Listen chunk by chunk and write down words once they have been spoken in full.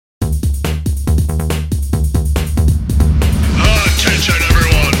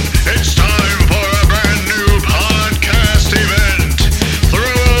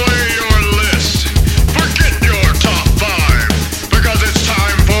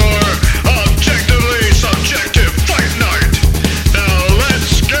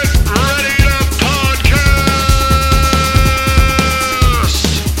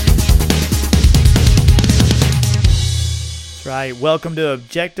welcome to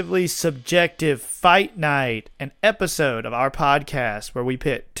Objectively Subjective Fight Night, an episode of our podcast where we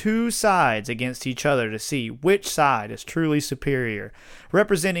pit two sides against each other to see which side is truly superior.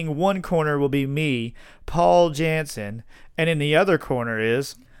 Representing one corner will be me, Paul Jansen, and in the other corner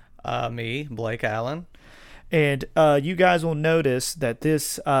is... me, Blake Allen. And you guys will notice that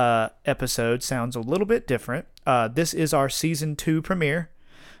this episode sounds a little bit different. This is our Season 2 premiere.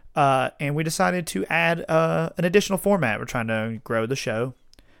 And we decided to add an additional format. We're trying to grow the show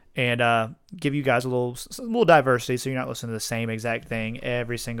and give you guys a little diversity, so you're not listening to the same exact thing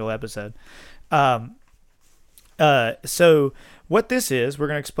every single episode. So what this is, we're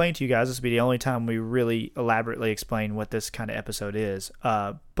going to explain to you guys. This will be the only time we really elaborately explain what this kind of episode is.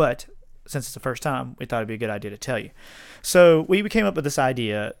 But since it's the first time, we thought it'd be a good idea to tell you. So we came up with this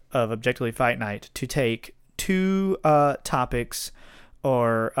idea of Objectively Fight Night to take two topics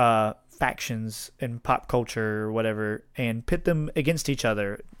or factions in pop culture or whatever, and pit them against each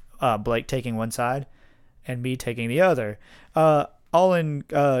other. Blake taking one side, and me taking the other. All in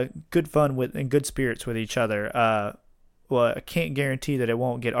good fun and good spirits with each other. Well, I can't guarantee that it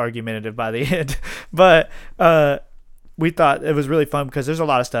won't get argumentative by the end, but we thought it was really fun because there's a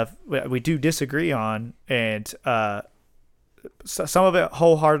lot of stuff we do disagree on, and some of it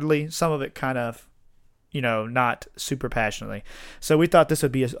wholeheartedly, some of it kind of, not super passionately. So we thought this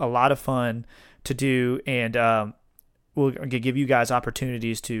would be a lot of fun to do, and we'll give you guys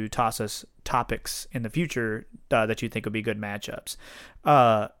opportunities to toss us topics in the future that you think would be good matchups.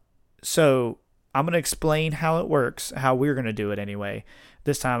 So I'm going to explain how it works, how we're going to do it anyway.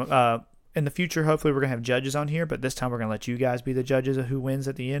 This time, in the future, hopefully we're going to have judges on here, but this time we're going to let you guys be the judges of who wins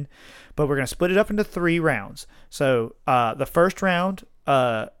at the end. But we're going to split it up into 3 rounds. So the first round,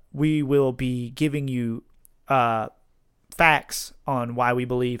 we will be giving you facts on why we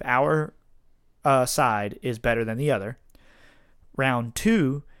believe our side is better than the other. Round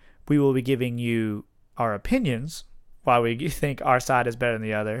 2, we will be giving you our opinions, why we think our side is better than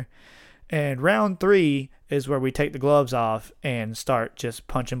the other. And round 3 is where we take the gloves off and start just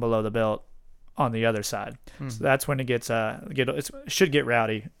punching below the belt on the other side. So that's when it should get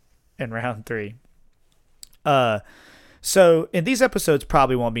rowdy in round 3. So, and these episodes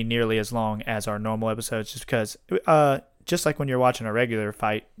probably won't be nearly as long as our normal episodes, just because, just like when you're watching a regular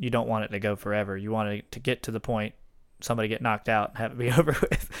fight, you don't want it to go forever. You want it to get to the point, somebody get knocked out and have it be over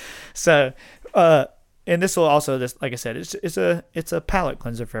with. So, and this will also, like I said, it's a palate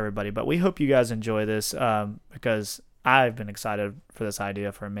cleanser for everybody. But we hope you guys enjoy this, because I've been excited for this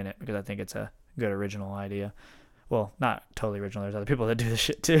idea for a minute, because I think it's a good original idea. Well, not totally original. There's other people that do this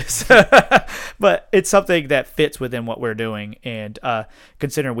shit too. So, but it's something that fits within what we're doing. And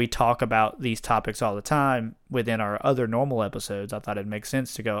considering we talk about these topics all the time within our other normal episodes, I thought it'd make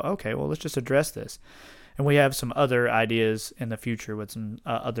sense to go, okay, well, let's just address this. And we have some other ideas in the future with some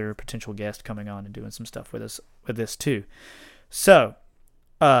other potential guests coming on and doing some stuff with us with this too. So,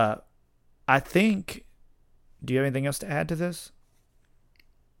 I think, do you have anything else to add to this?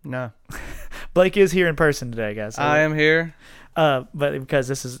 No. Blake is here in person today, guys. So I am here. But because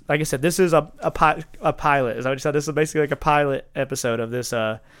this is, like I said, this is a pilot. Is that what you said? This is basically like a pilot episode of this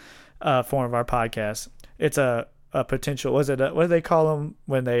form of our podcast. It's a potential. What do they call them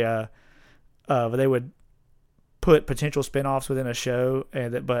when they would put potential spinoffs within a show,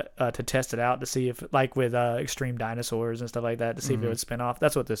 but to test it out to see if, like with Extreme Dinosaurs and stuff like that, to see if it would spin off.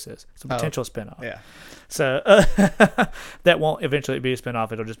 That's what this is. It's a potential spinoff. Yeah. So that won't eventually be a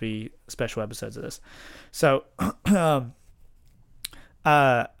spinoff. It'll just be special episodes of this. So,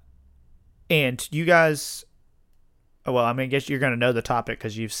 and you guys, well, I mean, I guess you're going to know the topic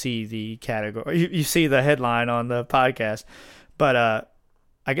because you see the category, you see the headline on the podcast, but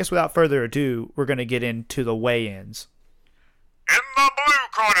I guess without further ado, we're going to get into the weigh-ins. In the blue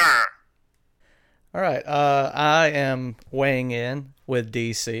corner. All right. I am weighing in with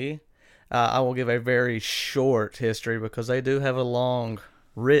DC. I will give a very short history because they do have a long,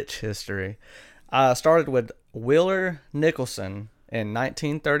 rich history. I started with Wheeler Nicholson in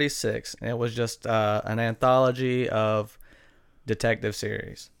 1936, and it was just an anthology of detective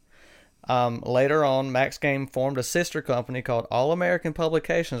series. Later on, Max Game formed a sister company called All American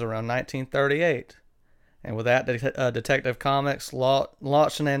Publications around 1938. And with that, Detective Comics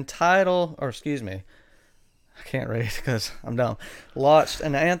launched an launched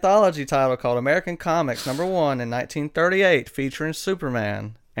an anthology title called American Comics #1 in 1938, featuring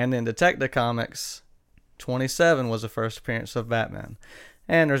Superman. And then Detective Comics 27 was the first appearance of Batman.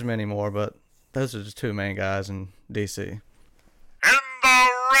 And there's many more, but those are the two main guys in DC. In the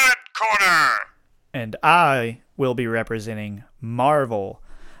red corner. And I will be representing Marvel.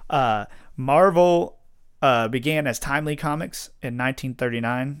 Marvel began as Timely Comics in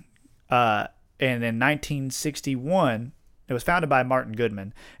 1939, and in 1961, it was founded by Martin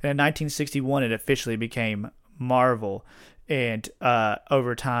Goodman, and in 1961 it officially became Marvel, and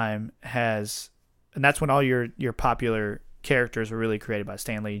over time and that's when all your popular characters were really created by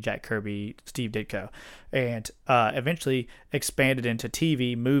Stan Lee, Jack Kirby, Steve Ditko, and eventually expanded into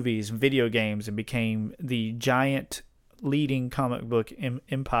TV, movies, video games, and became the giant leading comic book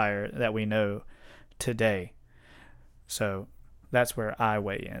empire that we know today. So that's where I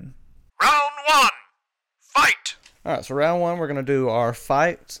weigh in. Round one. Fight. All right, so round one, we're going to do our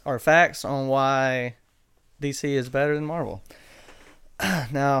facts on why DC is better than Marvel.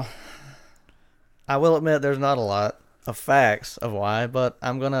 Now, I will admit there's not a lot of facts of why, but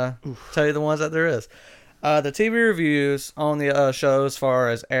I'm going to tell you the ones that there is. The TV reviews on the shows as far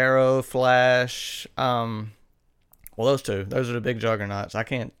as Arrow, Flash, well, those two. Those are the big juggernauts. I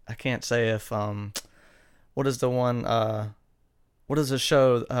can't say if, what is the one, what is the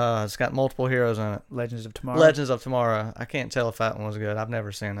show? It's got multiple heroes in it. Legends of Tomorrow. Legends of Tomorrow. I can't tell if that one was good. I've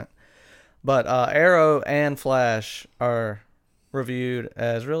never seen it. But Arrow and Flash are reviewed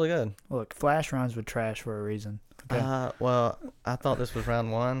as really good. Look, Flash rhymes with trash for a reason. Okay. Well, I thought this was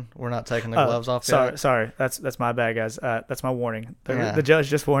round one. We're not taking the gloves off yet. Sorry. That's my bad, guys. That's my warning. Yeah. The judge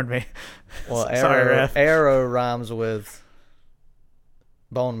just warned me. Well, Sorry, ref. Arrow rhymes with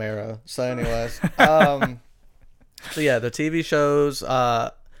bone marrow. So, anyways, so yeah, the TV shows.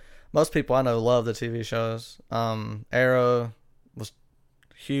 Most people I know love the TV shows. Arrow was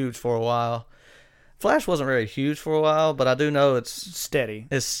huge for a while. Flash wasn't very huge for a while, but I do know it's steady.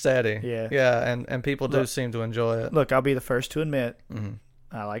 It's steady. Yeah. and people do seem to enjoy it. Look, I'll be the first to admit Mm-hmm.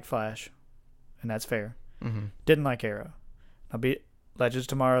 I like Flash, and that's fair. Mm-hmm. Didn't like Arrow. Legends of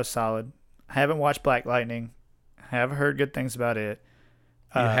Tomorrow is solid. I haven't watched Black Lightning. I have heard good things about it.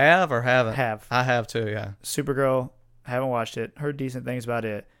 You have or haven't? Have. I have too, yeah. Supergirl, I haven't watched it. Heard decent things about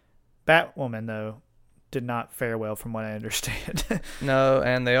it. Batwoman, though, did not fare well from what I understand. No,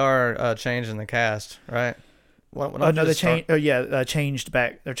 and they are changing the cast, right? Changed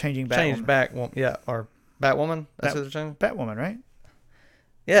back. They're changing Batwoman. Changed back, yeah, or Batwoman? That's what they're changing? Batwoman, right?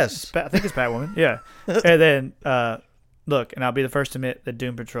 Yes. I think it's Batwoman, yeah. And then, look, and I'll be the first to admit that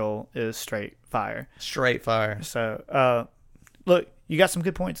Doom Patrol is straight fire. Straight fire. So, look, you got some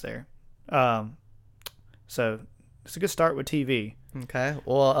good points there. So, it's a good start with TV. Okay.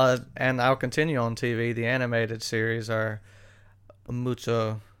 Well, and I'll continue on TV. The animated series are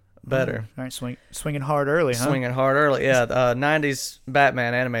mucho better. All right, swinging hard early, huh? Swinging hard early. Yeah, the 90s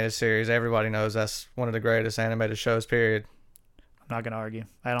Batman animated series, everybody knows that's one of the greatest animated shows, period. I'm not going to argue.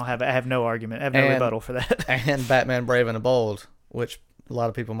 I have no argument. I have no rebuttal for that. And Batman Brave and the Bold, which a lot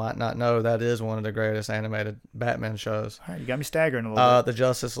of people might not know, that is one of the greatest animated Batman shows. All right, you got me staggering a little bit. The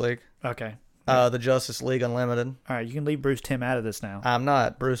Justice League. Okay. The Justice League Unlimited. All right, you can leave Bruce Timm out of this now. I'm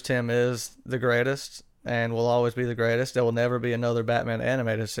not. Bruce Timm is the greatest and will always be the greatest. There will never be another Batman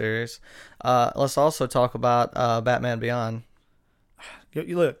animated series. Let's also talk about Batman Beyond.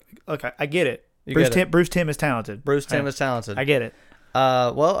 You look, I get it. Bruce Timm is talented. Bruce Timm is talented. I get it.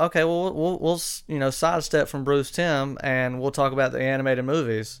 Well, okay. Well, we'll sidestep from Bruce Timm and we'll talk about the animated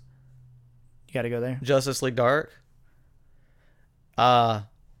movies. You got to go there. Justice League Dark.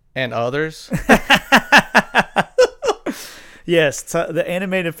 And others. Yes, the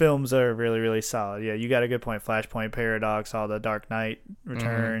animated films are really, really solid. Yeah, you got a good point. Flashpoint, Paradox, all the Dark Knight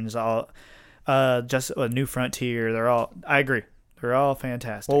Returns, all just a New Frontier. I agree. They're all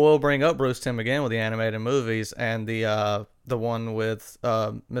fantastic. Well, we'll bring up Bruce Timm again with the animated movies and the one with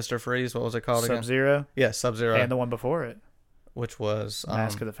Mr. Freeze. What was it called again? Sub-Zero. Yeah, Sub-Zero. And the one before it, which was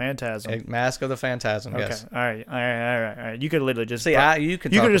Mask of the Phantasm. Mask of the Phantasm. Okay. Yes. All right. You could literally just you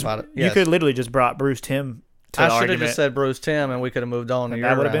could talk about it. Yes. You could literally just brought Bruce Timm to the I should have argument. just said Bruce Timm, and we could have moved on to your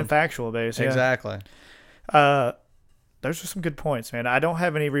that would have round. been factual based. Yeah. Exactly. Those are some good points, man. I don't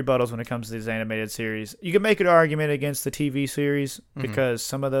have any rebuttals when it comes to these animated series. You can make an argument against the TV series because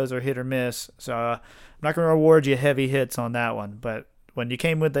some of those are hit or miss. So I'm not going to reward you heavy hits on that one. But when you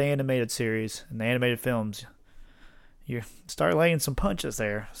came with the animated series and the animated films, you start laying some punches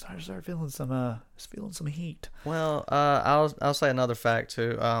there. Start feeling some heat. Well, I'll say another fact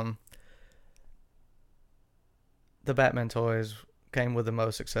too. The Batman toys came with the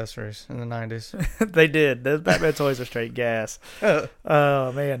most accessories in the 90s. They did. Those Batman toys are straight gas.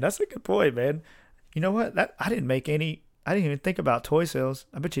 Oh man, that's a good point, man. You know what? I didn't even think about toy sales.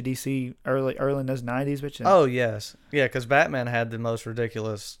 I bet you DC early in those 90s. Bet you. Oh yes, yeah, because Batman had the most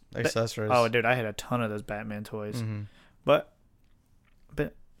ridiculous accessories. Oh dude, I had a ton of those Batman toys. Mm-hmm. But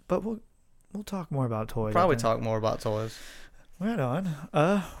we'll talk more about toys. Probably talk more about toys. Right on.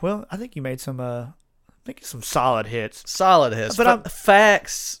 Well, I think you made some think some solid hits. Solid hits. But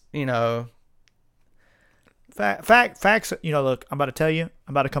facts, you know. Facts. You know, look, I'm about to tell you.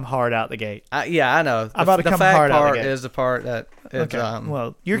 I'm about to come hard out the gate. Yeah, I know. I'm about to the come fact hard out the part gate. is the part that is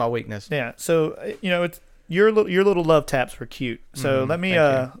Well, you're my weakness. Yeah. So you know, it's your little love taps were cute. So let me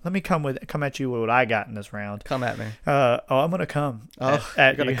come at you with what I got in this round. Come at me. I'm gonna come. You're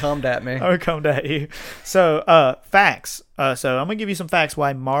gonna you. come at me. I'm gonna come at you. So facts. So I'm gonna give you some facts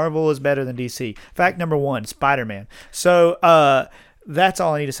why Marvel is better than DC. Fact number 1: Spider-Man. So that's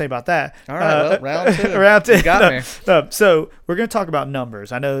all I need to say about that. All right, well, round 2. Round 2. You got me. So we're going to talk about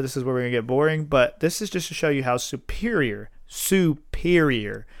numbers. I know this is where we're going to get boring, but this is just to show you how superior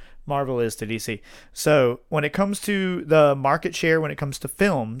Marvel is to DC. So when it comes to the market share, when it comes to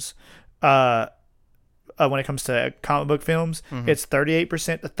films, when it comes to comic book films, it's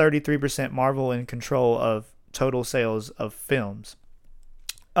 38% to 33% Marvel in control of total sales of films.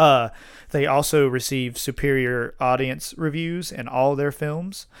 They also receive superior audience reviews in all their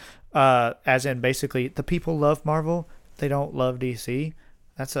films, as in basically the people love Marvel, they don't love DC.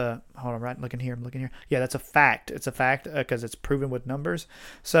 That's a hold on, I'm looking here. Yeah, that's a fact. It's a fact because it's proven with numbers.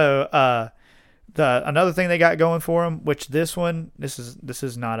 So the another thing they got going for them, which this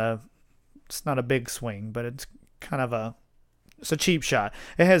is not a big swing, but it's kind of it's a cheap shot.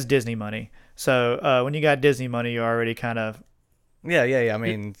 It has Disney money. So when you got Disney money, you're already kind of Yeah. I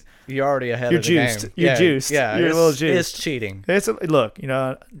mean, you're already ahead You're of the juiced. game. You're juiced. Yeah, You're a little juiced. It's cheating. Look, you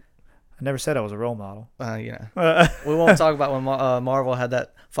know, I never said I was a role model. You know, we won't talk about when Marvel had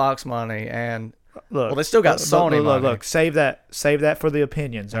that Fox money and Look, they still got Sony money. Look, save that for the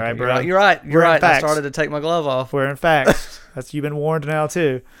opinions. All right, bro. You're right. We're in I facts. started to take my glove off. We're in facts. You've been warned now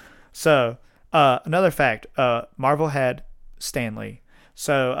too. So another fact: Marvel had Stan Lee.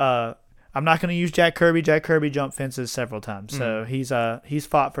 So I'm not going to use Jack Kirby. Jack Kirby jumped fences several times, so he's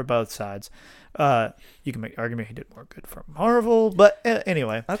fought for both sides. You can make the argument he did more good for Marvel, but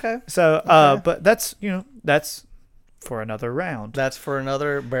anyway. Okay. So, but that's for another round. That's for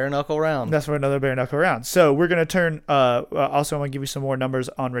another bare knuckle round. So we're going to turn. Also, I'm going to give you some more numbers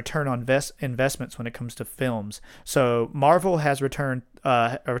on return on investments when it comes to films. So Marvel has a return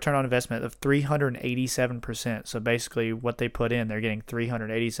on investment of 387%. So basically, what they put in, they're getting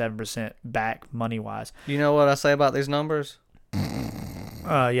 387% back money wise. You know what I say about these numbers?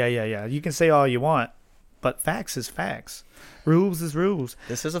 Yeah. You can say all you want, but facts is facts. Rules is rules.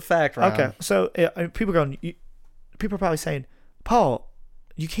 This is a fact round. Okay, so people are probably saying, Paul,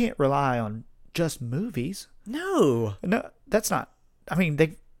 you can't rely on just movies. No, that's not. I mean,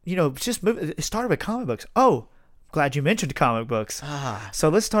 it's just it started with comic books. Oh, glad you mentioned comic books. So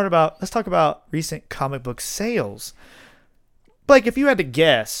let's talk about recent comic book sales. Blake, if you had to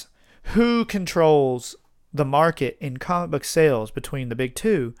guess who controls the market in comic book sales between the big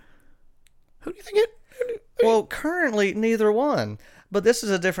two, who do you think it? Well, currently neither one. But this is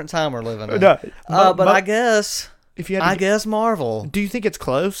a different time we're living in. No, but I guess. If you had I guess Marvel. Do you think it's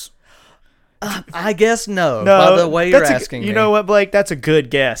close? I guess no. By the way you're asking me. You know what, Blake? That's a good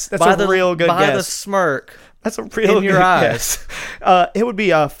guess. That's a real good guess. By the smirk. That's a real in your good eyes. guess. It would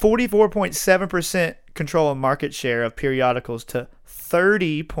be a 44.7% control of market share of periodicals to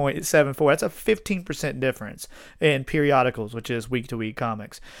 30.74. That's a 15% difference in periodicals, which is week-to-week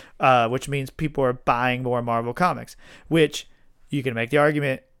comics, which means people are buying more Marvel comics, which you can make the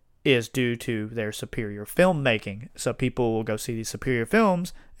argument is due to their superior filmmaking. So people will go see these superior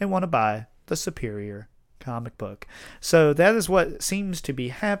films and want to buy the superior comic book. So that is what seems to be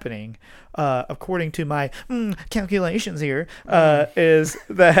happening, according to my calculations here, is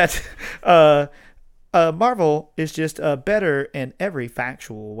that Marvel is just better in every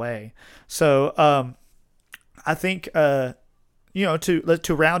factual way. So I think, to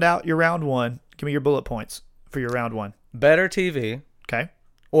round out your round one, give me your bullet points for your round one. Better TV. Okay.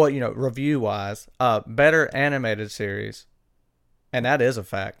 Well, review-wise, better animated series, and that is a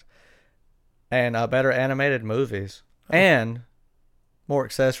fact, and better animated movies, and more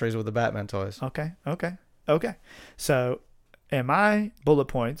accessories with the Batman toys. Okay. So, and my bullet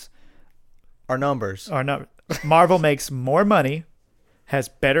points are numbers. Marvel makes more money, has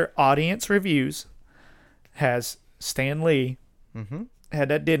better audience reviews, has Stan Lee, had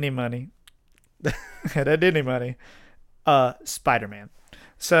that Disney money, Spider-Man.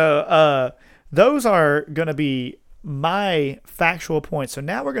 So those are going to be my factual points. So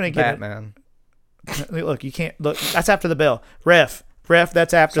now we're going to get Batman. Look, you can't look. That's after the bell. Ref.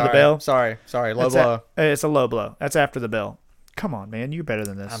 That's after the bell. Sorry. Low blow. It's a low blow. That's after the bell. Come on, man. You're better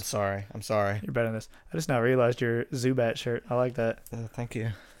than this. I'm sorry. You're better than this. I just now realized your Zubat shirt. I like that. Thank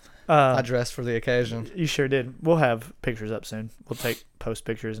you. I dressed for the occasion. You sure did. We'll have pictures up soon. We'll post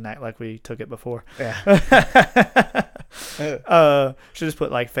pictures and act like we took it before. Yeah. Should just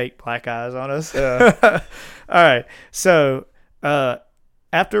put like fake black eyes on us. Yeah. All right. So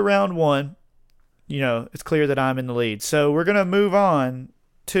after round 1, it's clear that I'm in the lead. So we're gonna move on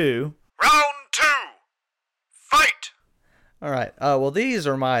to Round 2. Fight! All right. Well, these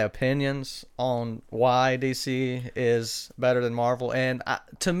are my opinions on why DC is better than Marvel, and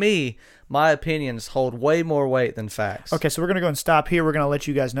to me, my opinions hold way more weight than facts. Okay, so we're going to go and stop here. We're going to let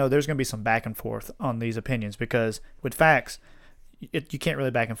you guys know there's going to be some back and forth on these opinions because with facts, you can't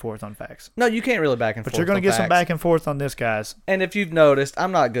really back and forth on facts. No, you can't really back and forth. But you're going to get some back and forth on this, guys. And if you've noticed,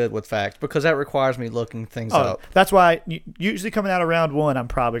 I'm not good with facts because that requires me looking things up. That's why usually coming out of round 1, I'm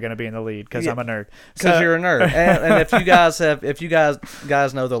probably going to be in the lead because I'm a nerd. Because you're a nerd. And if you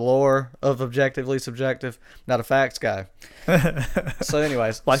guys know the lore of Objectively Subjective, not a facts guy. So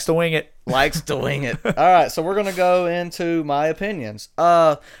anyways. Likes to wing it. Likes to wing it. All right, so we're going to go into my opinions.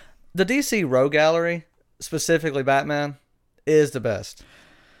 The DC Rogue Gallery, specifically Batman, is the best.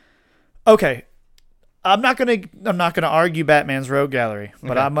 Okay. I'm not gonna argue Batman's Rogue Gallery,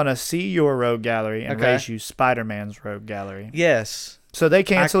 but Okay. I'm gonna see your Rogue Gallery and Okay. race you Spider-Man's Rogue Gallery. Yes. So they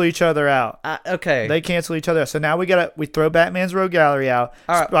cancel each other out. Okay. They cancel each other out. So now we throw Batman's Rogue Gallery out.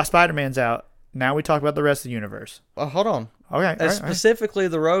 All right. Spider-Man's out. Now we talk about the rest of the universe. Well, hold on. Okay. all right. Specifically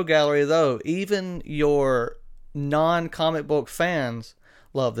the Rogue Gallery, though, even your non-comic book fans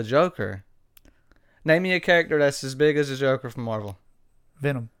love the Joker. Name me a character that's as big as the Joker from Marvel.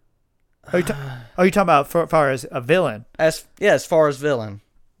 Venom. Are you talking about far as a villain? As far as villain,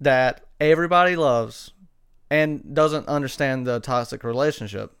 that everybody loves and doesn't understand the toxic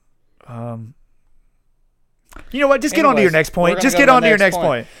relationship. You know what? Just get on to your next point. Just go get to on the to your next next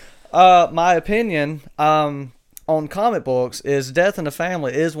point. My opinion on comic books is Death in the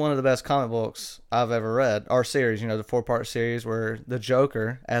Family is one of the best comic books I've ever read. Our series, the 4-part series where the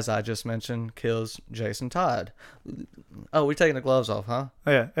Joker, as I just mentioned, kills Jason Todd. Oh, we're taking the gloves off, huh?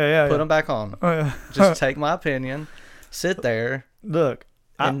 Oh, yeah. Put them back on. Oh, yeah. Just take my opinion, sit there, Look.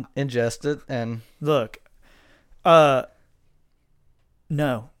 and ingest it, and... Look. No.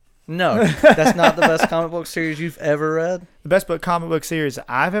 No, that's not the best comic book series you've ever read. The best comic book series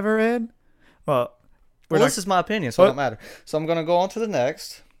I've ever read? Well, This is my opinion, so it don't matter. So I'm going to go on to the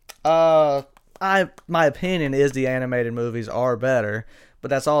next. My opinion is the animated movies are better, but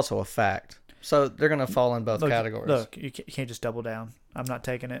that's also a fact. So they're going to fall in both categories. Look, you can't just double down. I'm not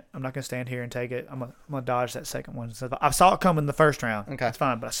taking it. I'm not going to stand here and take it. I'm going to dodge that second one. So I saw it come in the first round. Okay. That's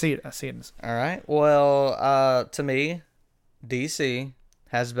fine, but I see it. All right. Well, to me, DC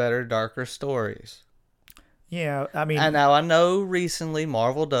has better, darker stories. Yeah, I mean... And now I know recently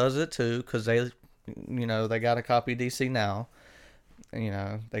Marvel does it too because they got to copy DC now.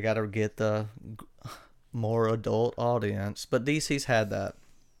 They got to get the more adult audience. But DC's had that.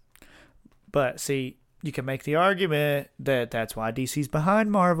 But see, you can make the argument that that's why DC's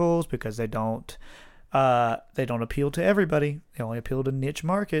behind Marvel's because they don't appeal to everybody. They only appeal to niche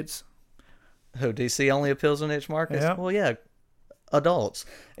markets. Who, DC only appeals to niche markets? Yeah. Well, yeah, adults.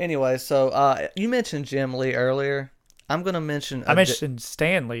 Anyway, so you mentioned Jim Lee earlier. I'm going to mention... I mentioned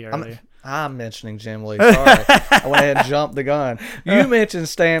Stan Lee earlier. I'm mentioning Jim Lee. Sorry. I went ahead and jumped the gun. You mentioned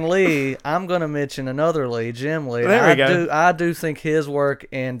Stan Lee. I'm going to mention another Lee, Jim Lee. There we go. I do think his work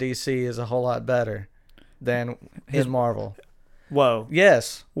in DC is a whole lot better than his Marvel. Whoa.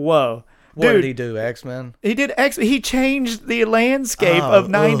 Yes. Whoa. What Dude, did he do, X-Men? He did He changed the landscape of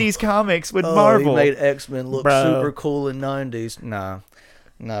 90s comics with Marvel. He made X-Men look Bro. super cool in 90s. No.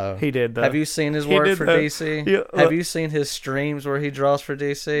 He did, though. Have you seen his He work did, for though. DC? Yeah, Have you seen his streams where he draws for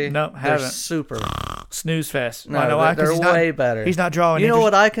DC? No, They're haven't. super. Snooze fest. No, I know why, 'cause they're he's not- way better. He's not drawing. You know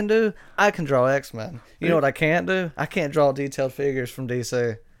what I can do? I can draw X-Men. You know what I can't do? I can't draw detailed figures from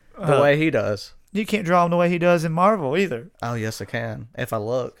DC the way he does. You can't draw him the way he does in Marvel either. Oh, yes, I can. If I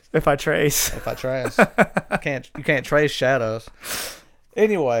look. If I trace. If I trace. You can't trace shadows.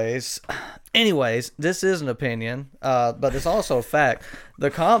 Anyways, this is an opinion, but it's also a fact. The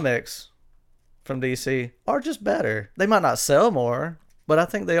comics from DC are just better. They might not sell more, but I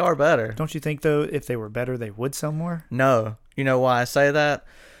think they are better. Don't you think, though, if they were better, they would sell more? No. You know why I say that?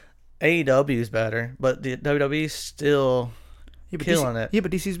 AEW is better, but the WWE's still killing it. Yeah,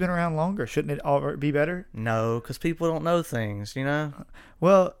 but DC's been around longer. Shouldn't it all be better? No, because people don't know things,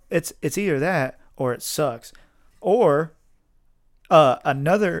 Well, it's either that or it sucks. Or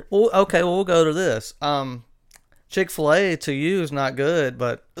another... Well, okay, we'll go to this. Chick-fil-A to you is not good,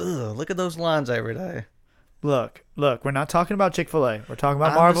 but look at those lines every day. Look. We're not talking about Chick-fil-A. We're talking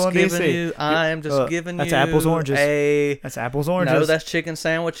about I'm Marvel and just DC. giving you. I am just giving you. That's apples, oranges. A That's apples, oranges. no, that's chicken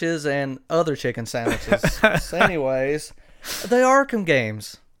sandwiches and other chicken sandwiches. So anyways, the Arkham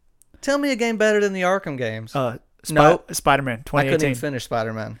games. Tell me a game better than the Arkham games. Nope. Spider-Man I 2018. couldn't even finish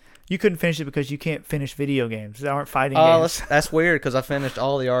Spider-Man. You couldn't finish it because you can't finish video games. They aren't fighting Oh, games. that's weird because I finished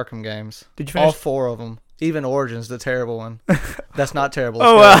all the Arkham games. Did you finish? All 4 of them. Even Origins, the terrible one. That's not terrible.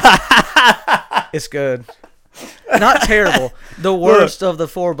 It's good. Not terrible. The worst of the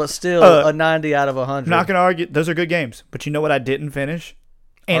 4, but still a 90 out of 100. Not going to argue. Those are good games. But you know what I didn't finish?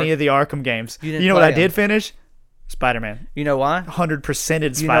 Any of the Arkham games. You didn't You know what play I did 'em. finish? Spider-Man. You know why?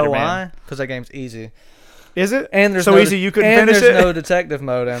 100%ed Spider-Man. You know why? Because that game's easy. Is it? And there's so no easy you couldn't and finish there's it? no detective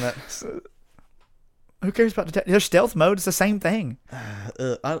mode in it. Who cares about there's stealth mode? It's the same thing.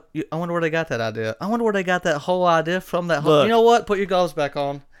 I wonder where they got that idea. I wonder where they got that whole idea from. That whole. Look. You know what? Put your gloves back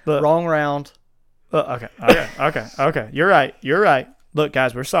on. Look. Wrong round. Okay. You're right. Look,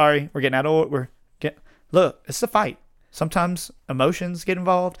 guys, we're sorry. We're getting out of order. Look, it's a fight. Sometimes emotions get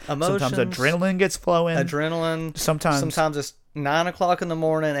involved. Sometimes Emotions. adrenaline gets flowing. Adrenaline. Sometimes it's 9 o'clock in the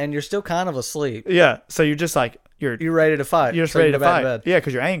morning and you're still kind of asleep. Yeah. So you're just like you're ready to fight. just So ready you to go back fight. bed. Yeah,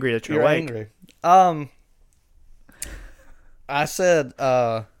 because you're angry that you're You're awake. angry. I said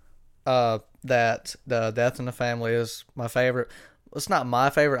that the Death in the Family is my favorite. It's not my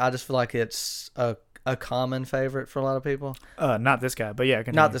favorite. I just feel like it's a common favorite for a lot of people. Not this guy, but yeah,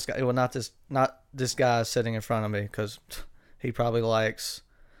 continue. Not this guy. Well, not this guy sitting in front of me because he probably likes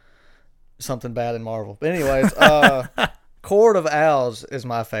something bad in Marvel. But anyways, Court of Owls is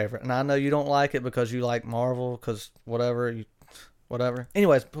my favorite, and I know you don't like it because you like Marvel because whatever.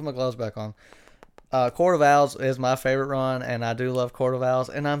 Anyways, put my gloves back on. Court of Owls is my favorite run, and I do love Court of Owls,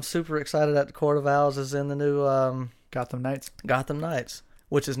 and I'm super excited that the Court of Owls is in the new Gotham Knights. Gotham Knights,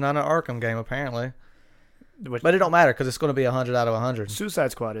 which is not an Arkham game apparently. Which, But it don't matter because it's going to be 100 out of 100.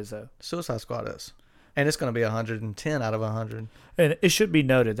 Suicide Squad is though. Suicide Squad is. And it's going to be 110 out of 100. And it should be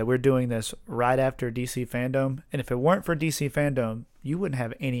noted that we're doing this right after DC Fandom. And if it weren't for DC Fandom, you wouldn't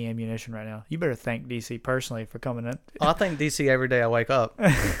have any ammunition right now. You better thank DC personally for coming in. I think DC every day I wake up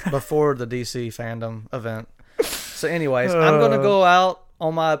before the DC Fandom event. So anyways, I'm going to go out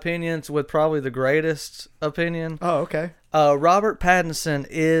on my opinions with probably the greatest opinion. Oh, okay. Robert Pattinson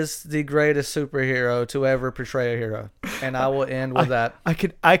is the greatest superhero to ever portray a hero. And I will end with that.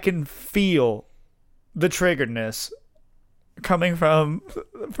 I can feel the triggeredness coming from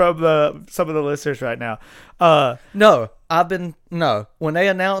some of the listeners right now. No. When they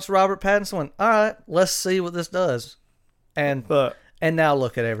announced Robert Pattinson, I went, all right, let's see what this does. And Look, now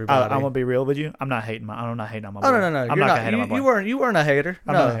look at everybody. I'm gonna be real with you. I'm not hating on my boy. Oh no! I'm You're not gonna hate on my boy. You weren't a hater.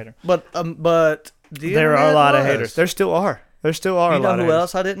 I'm not a hater. But the There are a internet lot of was. haters. There still are. There still are You a know lot of who haters.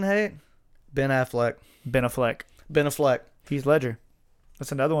 else I didn't hate? Ben Affleck. Ben Affleck. Ben Affleck Heath Ledger.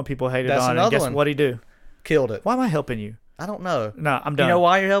 That's another one people hated That's on. And another guess one. what'd he do? killed it. Why am I helping you? I don't know. No, I'm done. You know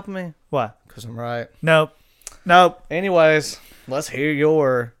why you're helping me? Why? Because I'm right. Nope. Anyways, let's hear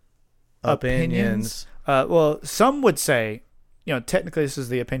your opinions. Well, some would say, technically this is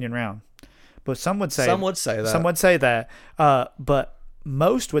the opinion round, but some would say that. But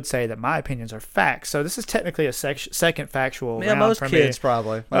most would say that my opinions are facts. So this is technically a second factual. Yeah, round most for kids me.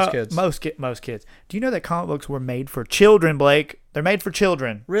 probably. Most kids. Do you know that comic books were made for children, Blake? They're made for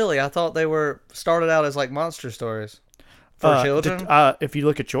children. Really? I thought they were started out as like monster stories for children. If you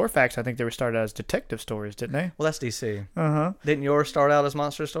look at your facts, I think they were started as detective stories, didn't they? Well, that's DC. Uh-huh. Didn't yours start out as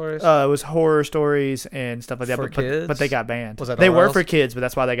monster stories? It was horror stories and stuff like that. For But kids? they got banned. Was that they R.L.'s? were for kids, but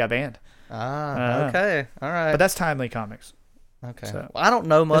that's why they got banned. Okay. All right. But that's Timely Comics. Okay. So, Well, I don't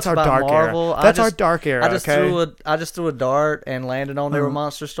know much that's our about dark Marvel. era. That's our dark era. I just okay? threw a dart and landed on they were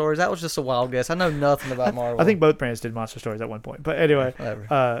monster stories. That was just a wild guess. I know nothing about Marvel. I think both brands did monster stories at one point. But anyway,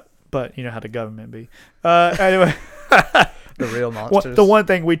 Whatever. but you know how the government be. Anyway, The real monsters. the one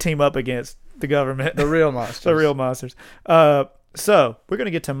thing we team up against, the government. The real monsters. The real monsters. So we're gonna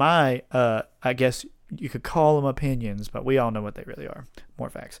get to my, I guess you could call them opinions, but we all know what they really are.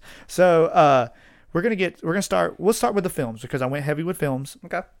 More facts. So we'll start with the films because I went heavy with films.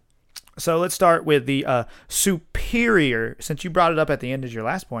 Okay. So let's start with the superior, since you brought it up at the end of your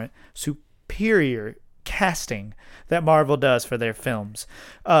last point, superior casting that Marvel does for their films.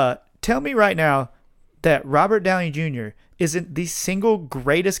 Tell me right now that Robert Downey Jr. isn't the single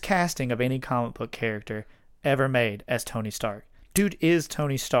greatest casting of any comic book character ever made as Tony Stark. Dude is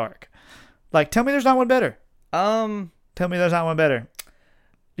Tony Stark. Like, tell me there's not one better. Tell me there's not one better.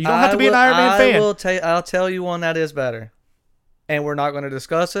 You don't have to be an Iron Man fan. I'll tell you one that is better. and we're not going to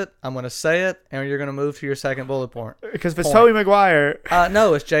discuss it. I'm going to say it, and you're going to move to your second bullet point. Because if it's Tobey Maguire.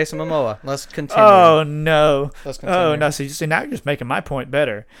 No, it's Jason Momoa. Let's continue. Oh no. Let's continue. Oh no. See, now you're just making my point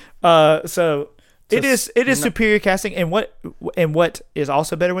better. So it is superior casting, and what is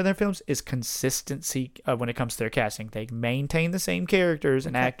also better with their films is consistency when it comes to their casting. They maintain the same characters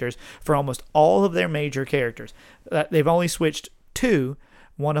and actors for almost all of their major characters. They've only switched two.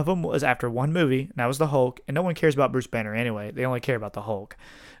 One of them was after one movie, and that was the Hulk. And no one cares about Bruce Banner anyway. They only care about the Hulk.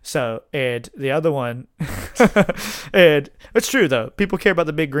 So, and the other one, and it's true though. People care about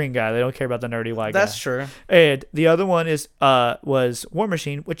the big green guy. They don't care about the nerdy white guy. That's true. And the other one was War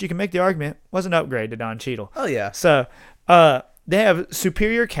Machine, which you can make the argument was an upgrade to Don Cheadle. Oh yeah. So, they have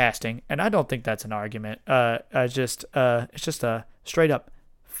superior casting, and I don't think that's an argument. It's just a straight up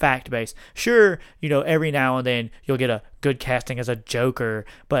fact base. Sure, every now and then you'll get a good casting as a Joker,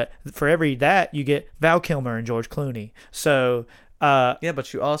 but for every that you get Val Kilmer and George Clooney. So yeah,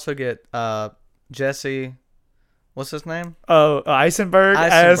 but you also get Jesse, what's his name? Eisenberg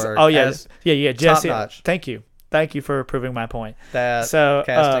as Jesse. Top-notch. Thank you for proving my point. That so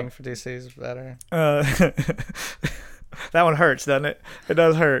casting for DC is better. That one hurts, doesn't it? It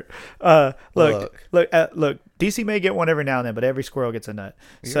does hurt. Look. DC may get one every now and then, but every squirrel gets a nut.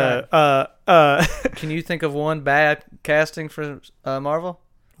 You're right. Can you think of one bad casting for Marvel?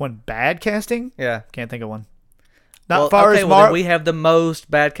 One bad casting? Yeah, can't think of one. Then we have the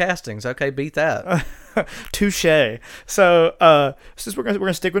most bad castings. Okay, beat that. Touche. So, since we're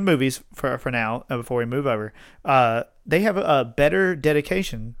gonna stick with movies for now, before we move over, they have a better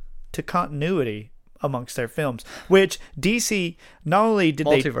dedication to continuity amongst their films, which DC not only did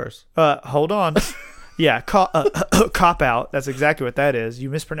Multiverse. Hold on. Yeah, cop out. That's exactly what that is. You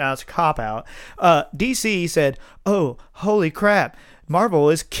mispronounced cop out. DC said, "Oh, holy crap. Marvel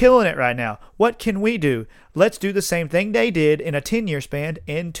is killing it right now. What can we do? Let's do the same thing they did in a 10-year span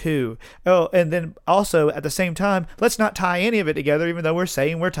in 2. Oh, and then also at the same time, let's not tie any of it together, even though we're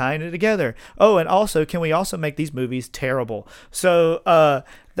saying we're tying it together. Oh, and also, can we also make these movies terrible?" So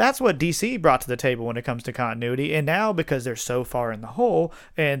that's what DC brought to the table when it comes to continuity. And now, because they're so far in the hole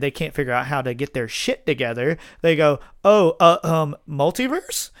and they can't figure out how to get their shit together, they go,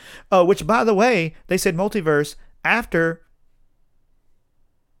 multiverse? Which, by the way, they said multiverse after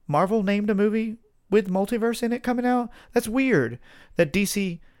Marvel named a movie with multiverse in it coming out. That's weird that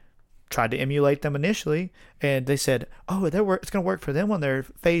DC tried to emulate them initially, and they said, "Oh, it's going to work for them on their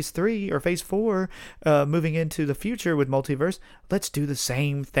phase 3 or phase 4, moving into the future with multiverse. Let's do the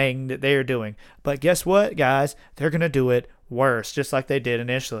same thing that they're doing." But guess what, guys? They're going to do it worse, just like they did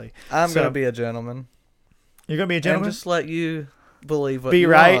initially. I'm going to be a gentleman. You're going to be a gentleman? And just let you believe what be you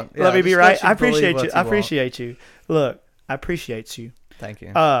right. want. Yeah, let me be right. I appreciate you. I appreciate you. Look, I appreciate you. Thank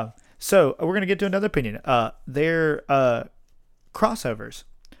you. So we're going to get to another opinion. Their crossovers.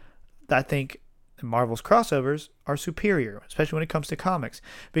 I think Marvel's crossovers are superior, especially when it comes to comics,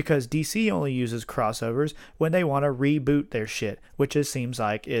 because DC only uses crossovers when they want to reboot their shit, which it seems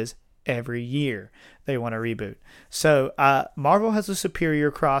like is every year they want to reboot. So Marvel has the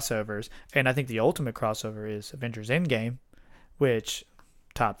superior crossovers, and I think the ultimate crossover is Avengers Endgame, which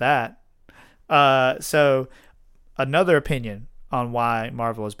top that. So another opinion on why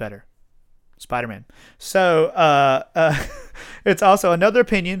Marvel is better. Spider-Man. So it's also another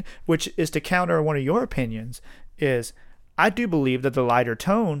opinion, which is to counter one of your opinions, is I do believe that the lighter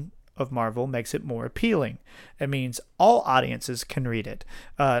tone of Marvel makes it more appealing. It means all audiences can read it,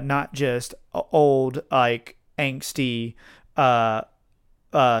 not just old, like, angsty,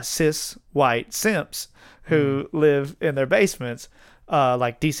 cis white simps who live in their basements,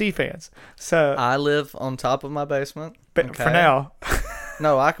 like DC fans. So I live on top of my basement. For now.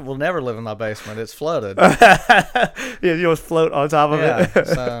 No, I will never live in my basement. It's flooded. Yeah, you just float on top of it.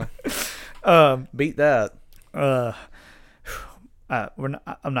 So beat that. We're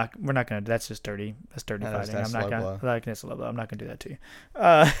not gonna. That's just dirty. That's dirty fighting. I'm not gonna. That's low blow. I'm not gonna do that to you.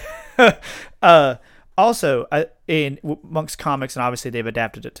 Also, amongst comics, and obviously they've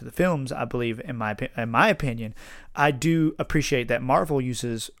adapted it to the films, I believe, in my opinion, I do appreciate that Marvel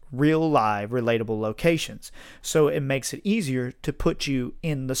uses real, live, relatable locations. So it makes it easier to put you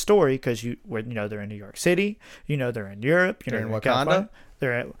in the story because they're in New York City, they're in Europe, they're in Wakanda.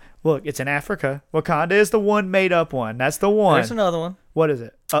 California. Look, it's in Africa. Wakanda is the one made up one. That's the one. There's another one. What is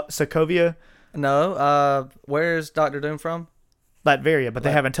it? Sokovia? No. Where's Doctor Doom from? Latveria, but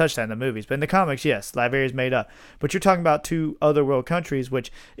they haven't touched that in the movies. But in the comics, yes, Latveria is made up. But you're talking about two other world countries,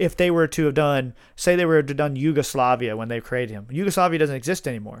 which if they were to have done, say they were to have done Yugoslavia when they created him, Yugoslavia doesn't exist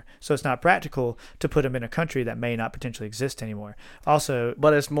anymore. So it's not practical to put him in a country that may not potentially exist anymore. Also,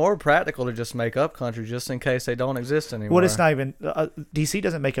 But it's more practical to just make up countries just in case they don't exist anymore. what it's not even, DC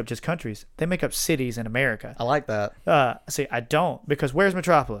doesn't make up just countries. They make up cities in America. I like that. See, I don't, because where's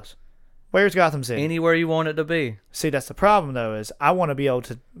Metropolis? Where's Gotham City? Anywhere you want it to be. See, that's the problem, though, is I want to be able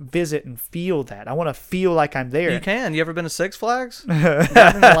to visit and feel that. I want to feel like I'm there. You can. You ever been to Six Flags?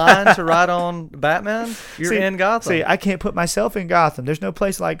 Got in the line to ride on Batman? You're in Gotham. See, I can't put myself in Gotham. There's no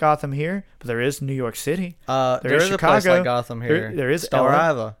place like Gotham here, but there is New York City. There is Chicago. a place like Gotham here. There is Star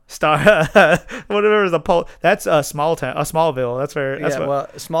LA. Iva. Whatever the pole. That's a Smallville. That's where. That's Yeah, well,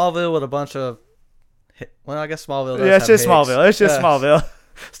 Smallville with a bunch of... Well, I guess Smallville does yeah, it's have just Hicks. Smallville. It's just Yeah. Smallville.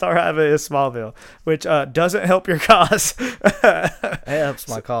 Star Iva is Smallville, which doesn't help your cause. It helps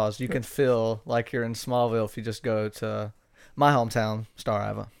my cause. You can feel like you're in Smallville if you just go to my hometown,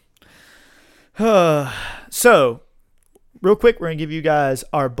 Star Iva. So, real quick, we're gonna give you guys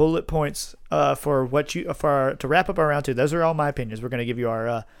our bullet points for what you to wrap up our round two. Those are all my opinions. We're gonna give you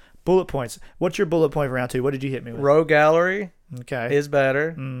our bullet points. What's your bullet point for round two? What did you hit me with? Rogue Gallery Okay. is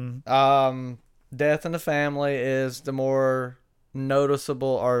better. Mm. Death in the Family is the more noticeable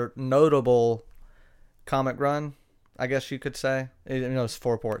or notable comic run, I guess you could say. It's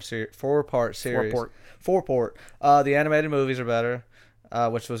four-part series. Four-port. The animated movies are better,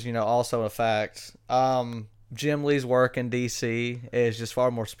 which was also a fact. Jim Lee's work in DC is just far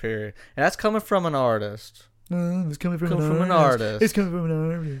more superior, and that's coming from an artist. It's coming from an artist. It's coming from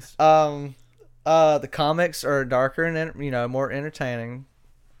an artist. The comics are darker and more entertaining.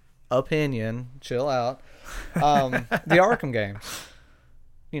 Opinion, chill out. The Arkham games,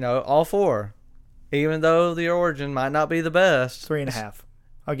 all four, even though the origin might not be the best. 3.5.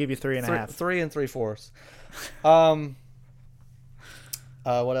 I'll give you 3.5. 3 3/4.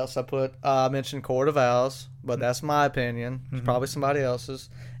 What else I put? I mentioned Court of Owls, but that's my opinion. It's probably somebody else's.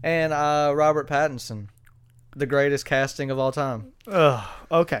 And Robert Pattinson, the greatest casting of all time.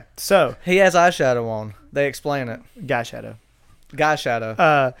 Okay, so He has eyeshadow on. They explain it. Guy Shadow. Guy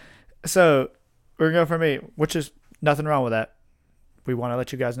shadow. So we're gonna go for me, which is nothing wrong with that. We want to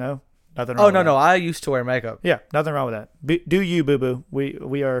let you guys know nothing wrong. Oh with no, that. no! I used to wear makeup. Yeah, nothing wrong with that. Do you, boo boo?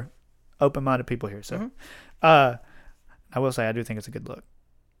 We are open-minded people here. So, I will say I do think it's a good look,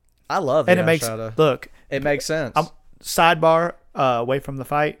 I love the and it makes eyeshadow. look. It makes sense. Sidebar, away from the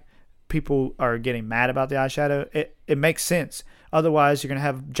fight, people are getting mad about the eyeshadow. It makes sense. Otherwise, you're gonna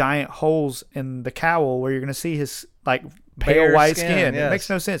have giant holes in the cowl where you're gonna see his pale Bare white skin, skin. yes. It makes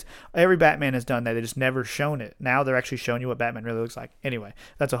no sense. Every Batman has done that. They just never shown it. Now they're actually showing you what Batman really looks like. Anyway,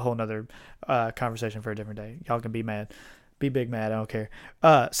 that's a whole nother conversation for a different day. Y'all can be mad. Be big mad. I don't care.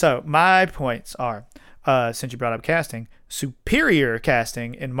 So my points are, since you brought up casting, superior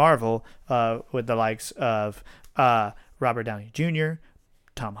casting in Marvel with the likes of Robert Downey Jr.,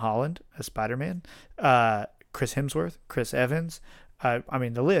 Tom Holland as Spider-Man, Chris Hemsworth, Chris Evans. I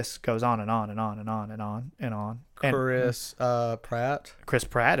mean, the list goes on and on and on and on and on and on. And Chris Pratt Chris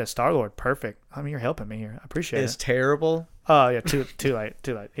Pratt as Star-Lord, perfect. I mean, you're helping me here. I appreciate is it. terrible. Oh, yeah, too late.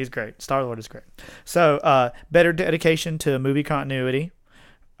 He's great. Star-Lord is great. So, better dedication to movie continuity.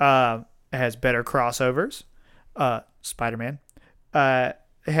 It has better crossovers. Spider-Man. It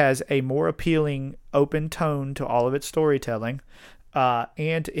has a more appealing, open tone to all of its storytelling.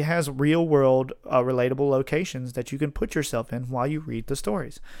 And it has real-world, relatable locations that you can put yourself in while you read the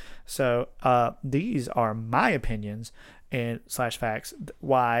stories. So these are my opinions and / facts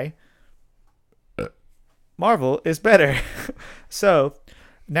why Marvel is better. So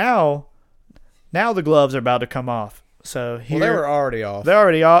now the gloves are about to come off. So here Well, they were already off. they're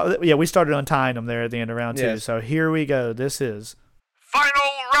already off. Yeah, we started untying them there at the end of round 2. Yes. So here we go. This is Final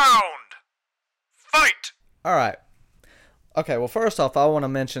round. Fight. All right. Okay, well, first off, I want to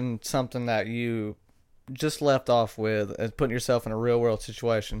mention something that you just left off with, as putting yourself in a real-world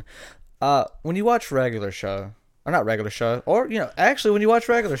situation. When you watch regular show, or not regular show, or, actually when you watch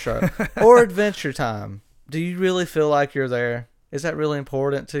regular show, or Adventure Time, do you really feel like you're there? Is that really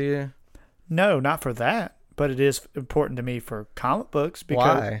important to you? no, not for that. But it is important to me for comic books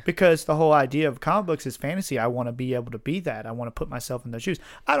Why? because the whole idea of comic books is fantasy. I want to be able to be that. I want to put myself in those shoes.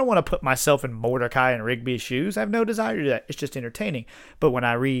 I don't want to put myself in Mordecai and Rigby's shoes. I have no desire to do that. It's just entertaining. But when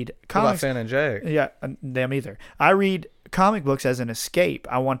I read What about comics, Finn and Jake? yeah, them either. I read comic books as an escape.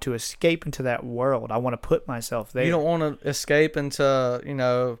 I want to escape into that world. I want to put myself there. You don't want to escape into,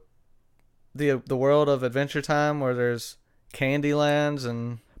 the world of Adventure Time where there's Candylands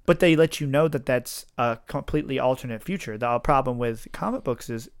and... but they let you know that that's a completely alternate future. The problem with comic books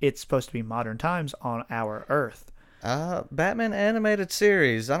is it's supposed to be modern times on our Earth. Batman animated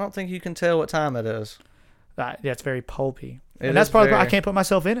series. I don't think you can tell what time it is. That's very pulpy. It And that's is probably why I very- can't put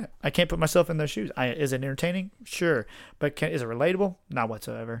myself in it. I can't put myself in those shoes. Is it entertaining? Sure. But is it relatable? Not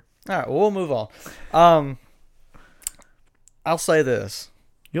whatsoever. All right, well, we'll move on. I'll say this.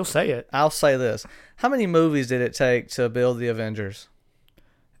 You'll say it. How many movies did it take to build the Avengers?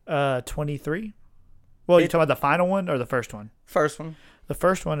 23? Well, you talking about the final one or the first one? First one. The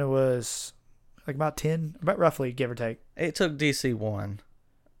first one, it was like about 10, about roughly, give or take. It took DC one.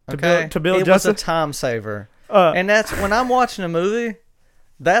 To Okay? build it was a Justice? time saver. Uh, And that's when I'm watching a movie,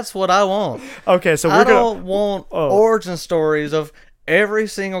 that's what I want. Okay, so I we're going don't want origin stories of every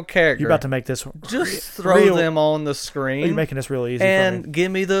single character. You're about to make this Just throw them on the screen. You're making this real easy for me. and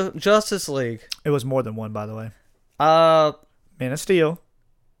give me the Justice League. It was more than one, by the way. Man of Steel,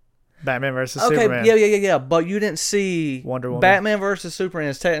 Batman versus Okay, Superman. yeah. But you didn't see Wonder Woman. Batman versus Superman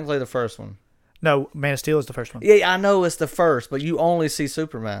is technically the first one. No, Man of Steel is the first one. Yeah, I know it's the first, but you only see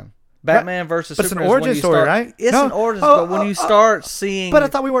Superman. Batman versus but it's an Superman. is when origin you story, start- right? It's No. an origin, Oh, but when you start seeing, But I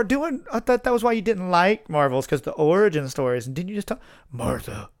thought we weren't doing. I thought that was why you didn't like Marvels, because the origin stories. And didn't you just talk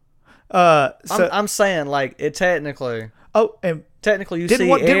Martha? I'm saying like it technically and you didn't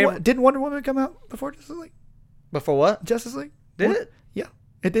see didn't Wonder Woman come out before Justice League? before what? Justice League Did it? Yeah,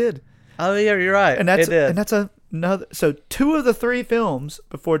 it did. Oh yeah, you're right. And that's it did. and that's another. So 2 of the 3 films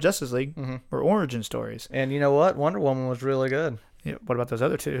before Justice League Mm-hmm. were origin stories. And you know what? Wonder Woman was really good. Yeah, what about those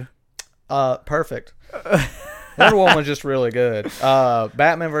other 2? Perfect. Wonder Woman was just really good.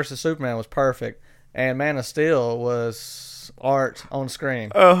 Batman versus Superman was perfect, and Man of Steel was art on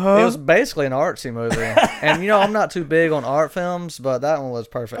screen. Uh-huh. It was basically an artsy movie, and I'm not too big on art films, but that one was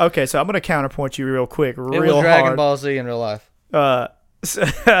perfect. Okay, so I'm gonna counterpoint you real quick, It real was Dragon hard. Ball Z in real life.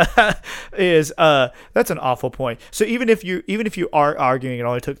 That's an awful point. So even if you are arguing it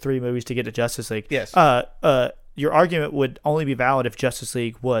only took 3 movies to get to Justice League, Yes. Your argument would only be valid if Justice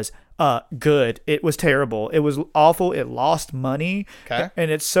League was good. It was terrible. It was awful. It lost money. Okay.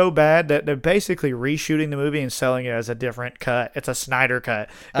 And it's so bad that they're basically reshooting the movie and selling it as a different cut. It's a Snyder cut.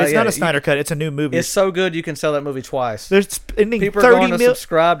 It's yeah, not a Snyder cut. It's a new movie. It's so good you can sell that movie twice. They're spending People are 30 going to mil-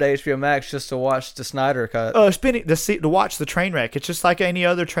 subscribe to HBO Max just to watch the Snyder cut. spending to watch the train wreck. It's just like any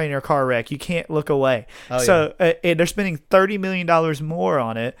other train or car wreck. You can't look away. Oh, So they're spending $30 million more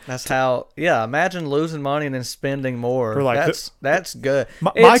on it. That's how. Yeah, imagine losing money and then spending more. For like that's good.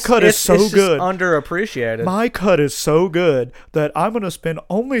 My cut is so it's good. Just underappreciated. My cut is so good that I'm going to spend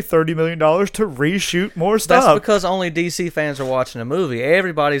only $30 million to reshoot more That's stuff. because only DC fans are watching a movie.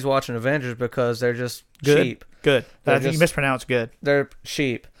 Everybody's watching Avengers because they're just Good. cheap. Good. I think you just- mispronounced good. They're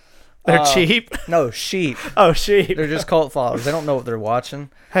sheep. They're cheap. No, sheep. Oh, sheep. They're just cult followers. They don't know what they're watching.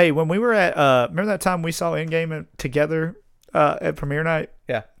 Hey, when we were at, remember that time we saw Endgame together at premiere night?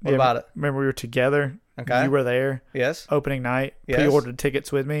 Yeah. What about it? Remember we were together? Okay. You were there. Yes. Opening night. Yes. Pre-ordered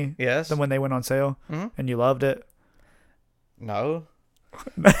tickets with me. Yes. Then when they went on sale. Mhm. And you loved it. No.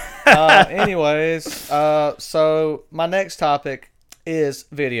 Anyways, so my next topic is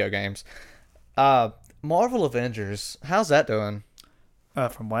video games. Marvel Avengers, how's that doing?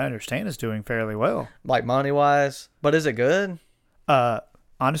 From what I understand, is doing fairly well. Like money wise, but is it good?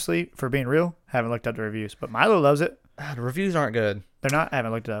 Honestly, for being real, haven't looked up the reviews, but Milo loves it. The reviews aren't good. They're not. I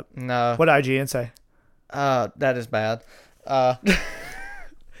haven't looked it up. No. What did IGN say? That is bad. I'm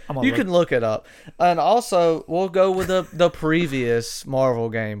gonna You look. can look it up. And also, we'll go with the previous Marvel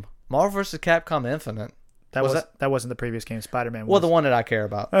game, Marvel vs. Capcom Infinite. That was was that wasn't the previous game. Spider-Man Well, was. the one that I care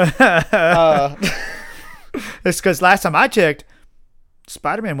about. It's because last time I checked,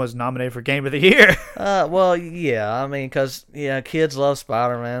 Spider-Man was nominated for Game of the Year. Well, yeah. I mean, because kids love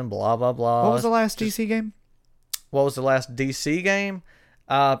Spider-Man. Blah blah blah. What was the last DC game? What was the last DC game?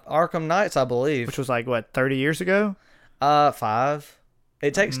 Arkham Knights, I believe. Which was like what, 30 years ago? 5.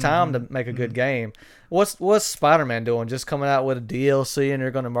 It takes time to make a good game. What's Spider-Man doing? Just coming out with a DLC and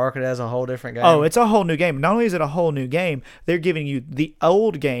you're going to market it as a whole different game? Oh, it's a whole new game. Not only is it a whole new game, they're giving you the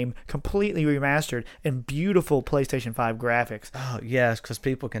old game completely remastered and beautiful PlayStation 5 graphics. Oh, yes, because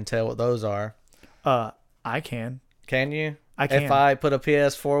people can tell what those are. I can. Can you? I can. If I put a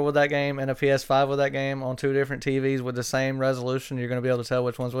PS4 with that game and a PS5 with that game on 2 different TVs with the same resolution, you're going to be able to tell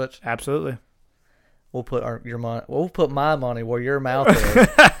which one's which? Absolutely. We'll put your money. We'll put my money where your mouth is,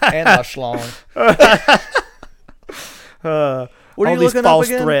 and my schlong. What are all you these looking false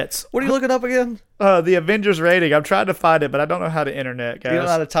up again? threats. What are you looking up again? The Avengers rating. I'm trying to find it, but I don't know how to internet, guys. You don't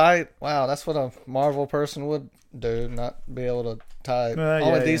know how to type? Wow, that's what a Marvel person would do, not be able to type.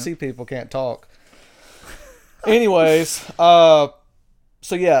 Only yeah. DC people can't talk. Anyways,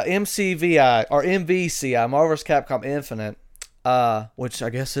 So yeah, MCVI or MVCI, Marvel vs. Capcom Infinite, which I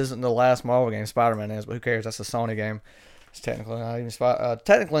guess isn't the last Marvel game. Spider-Man is, but who cares? That's a Sony game. It's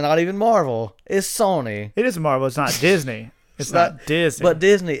technically not even Marvel. It's Sony. It is Marvel. It's not Disney. It's not Disney. But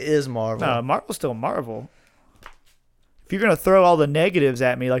Disney is Marvel. No, Marvel's still Marvel. If you're gonna throw all the negatives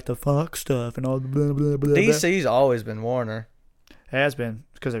at me, like the Fox stuff and all the blah blah blah, DC's always been Warner. it has been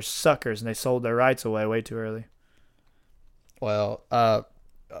because they're suckers and they sold their rights away way too early. Well,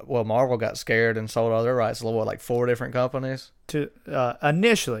 Marvel got scared and sold all their rights to like 4 different companies. To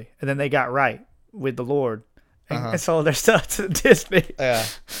initially, and then they got right with the Lord and sold their stuff to Disney. Yeah,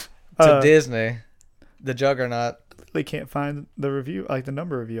 to Disney, the juggernaut. They can't find the review, like the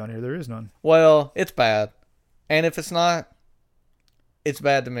number review on here. There is none. Well, it's bad, and if it's not, it's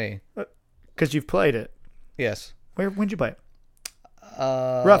bad to me. Because you've played it. Yes. When'd you play it?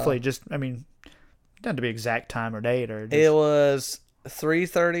 Roughly, just I mean, doesn't have to be exact time or date or. Just... It was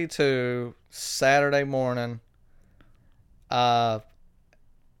 3:32 Saturday morning.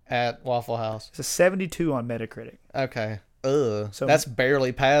 At Waffle House. It's a 72 on Metacritic. Okay. Ugh. So that's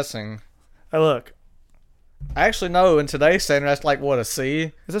barely passing. Look. Actually, no. In today's standard, that's like what, a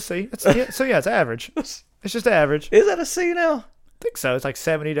C? It's a C. So yeah, it's average. It's just average. Is that a C now? I think so. It's like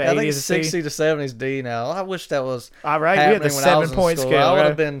 70 to 80 I think is a C. 60 to 70 is D now. I wish that was all right. We had the happening when I was in 7-point school. scale. I would Right?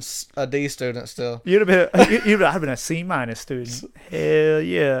 have been a D student still. You'd have been. I'd been a C minus student. Hell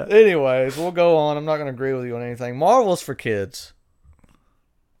yeah. Anyways, we'll go on. I'm not going to agree with you on anything. Marvel's for kids.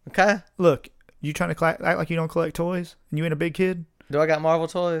 Okay. Look, you trying to act like you don't collect toys, and you ain't a big kid. Do I got Marvel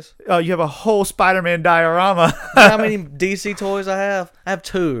toys? Oh, you have a whole Spider-Man diorama. You know how many DC toys I have? I have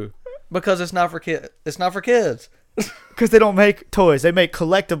 2 because it's not for kids. It's not for kids. Because they don't make toys; they make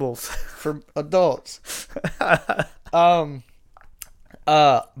collectibles For adults.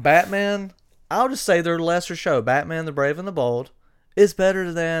 Batman. I'll just say they're lesser show. Batman: The Brave and the Bold is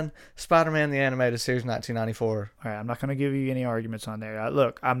better than Spider-Man: The Animated Series 1994. All right, I'm not going to give you any arguments on there.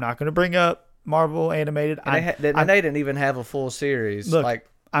 Look, I'm not going to bring up Marvel animated. And they didn't even have a full series. Look, like,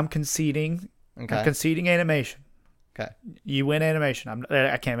 I'm conceding. okay. I'm conceding animation. Okay. You win animation.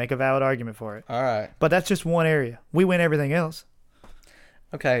 I can't make a valid argument for it. All right. But that's just one area. We win everything else.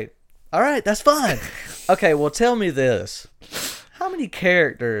 Okay. All right. That's fine. Okay. Well, tell me this: how many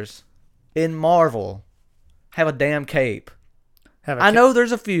characters in Marvel have a damn cape? I know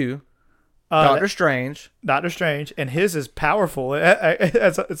there's a few. Doctor Strange. Doctor Strange, and his is powerful.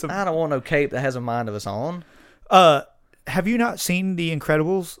 It's I don't want no cape that has a mind of its own. Have you not seen The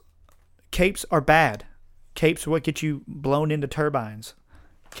Incredibles? Capes are bad. Capes are what get you blown into turbines.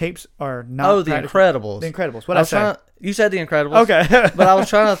 Capes are not. Oh, The Incredibles. The Incredibles. What I say? You said The Incredibles. Okay. But I was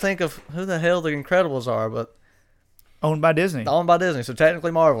trying to think of who the hell The Incredibles are, but Owned by Disney. owned by Disney, so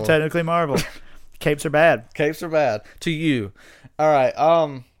technically Marvel. Technically Marvel. Capes are bad. Capes are bad. To you. All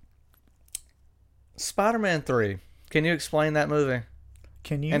right. Spider-Man 3. Can you explain that movie?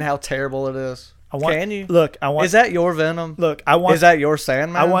 Can you? And how terrible it is? Can you? Look, I want. Is that your Venom? Look, I want. Is that your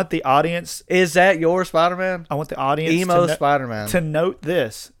Sandman? I want the audience. Is that your Spider-Man? I want the audience Emo Spider-Man. to note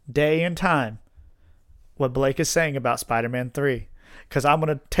this day and time. What Blake is saying about Spider-Man 3, because I'm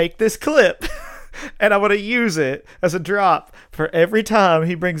gonna take this clip and I'm gonna use it as a drop for every time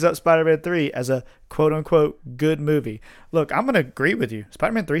he brings up Spider-Man 3 as a quote unquote good movie. Look, I'm gonna agree with you.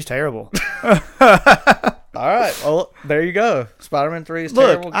 Spider-Man 3 is terrible. All right. Well, there you go. Spider-Man 3 is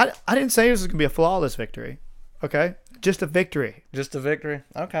terrible. Look, I didn't say this was gonna be a flawless victory. Okay, just a victory. Just a victory.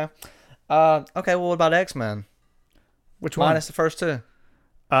 Okay. Okay. Well, what about X-Men? Which one? Minus the first 2.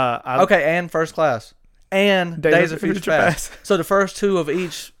 Okay, and First Class. And Days of Future Past. So the first 2 of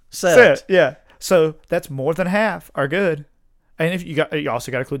each set. Yeah. So that's more than half are good. And if you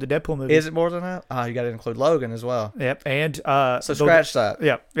also got to include the Deadpool movie. Is it more than that? You got to include Logan as well. Yep. And so scratch that.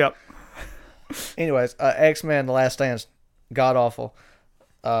 Yep. Anyways, X-Men: The Last Stand, god awful.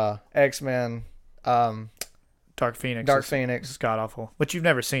 X-Men, Dark Phoenix is god awful. But you've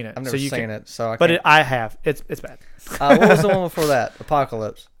never seen it. I've never seen it, so I can't. But I have. It's bad. What was the one before that?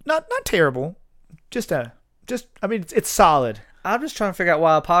 Apocalypse. Not terrible. I mean it's solid. I'm just trying to figure out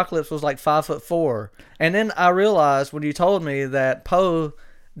why Apocalypse was like 5'4", and then I realized when you told me that Poe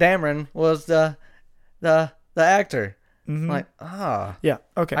Dameron was the actor. Mm-hmm. Like, yeah,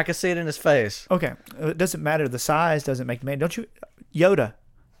 okay. I can see it in his face. Okay, it doesn't matter. The size doesn't make the man. Don't you, Yoda?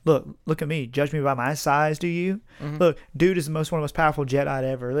 Look at me. Judge me by my size, do you? Mm-hmm. Look, dude is one of the most powerful Jedi to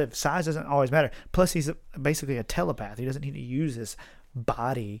ever live. Size doesn't always matter. Plus, he's basically a telepath. He doesn't need to use his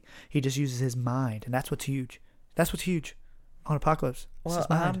body. He just uses his mind, and that's what's huge. That's what's huge on Apocalypse. Well,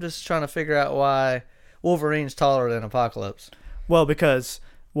 I'm just trying to figure out why Wolverine's taller than Apocalypse. Well, because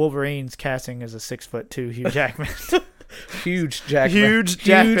Wolverine's casting is a 6'2" Hugh Jackman. Huge jacked Huge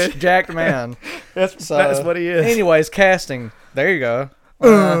jacked man. That's So, that's what he is. Anyways, casting. There you go.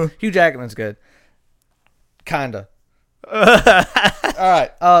 Hugh Jackman's good. Kinda. All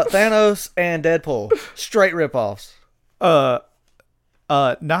right. Thanos and Deadpool. Straight ripoffs. Not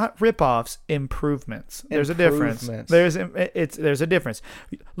ripoffs, improvements. There's a difference. There's a difference.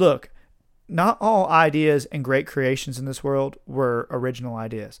 Look, not all ideas and great creations in this world were original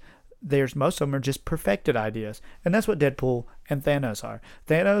ideas. Most of them are just perfected ideas, and that's what Deadpool and Thanos are.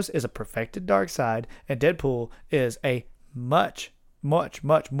 Thanos is a perfected dark side, and Deadpool is a much more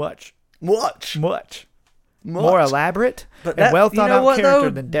elaborate But and that- well thought you know out what, character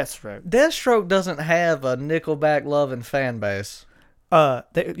though? than Deathstroke. Deathstroke doesn't have a Nickelback loving fan base.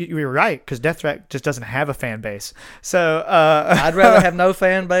 You're right, because Deathstroke just doesn't have a fan base. So I'd rather have no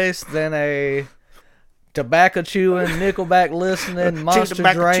fan base than a tobacco chewing, Nickelback listening, monster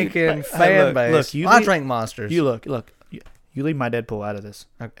tobacco drinking chew- fan look, base. look, you I leave- drink monsters. you you leave my Deadpool out of this,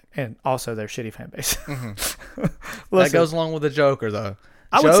 Okay. and also their shitty fan base. That Listen, goes along with the Joker, though.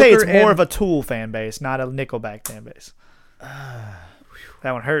 I would say it's Joker more and- of a Tool fan base, not a Nickelback fan base.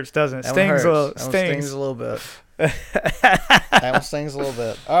 That one hurts, doesn't it? That one Stings hurts. a little. That one stings Stings. a little bit. That one stings a little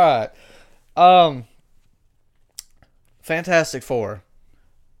bit. All right. Fantastic Four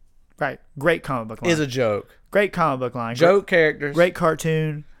Right. Great comic book line. is a joke. Great comic book line. Joke characters. Great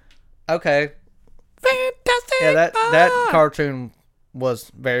cartoon. Okay. Fantastic. Yeah, that Four! cartoon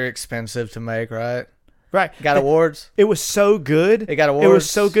was very expensive to make, right? Right. Got awards. It was so good. It got It was awards.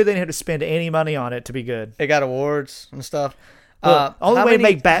 so good they didn't have to spend any money on it to be good. It got awards and stuff. Look, only how way to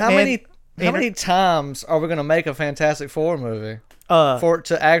many- make Batman How many times are we going to make a Fantastic Four movie Uh, for it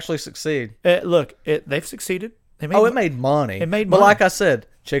to actually succeed? they've succeeded. They made It made money. It made But money. like I said,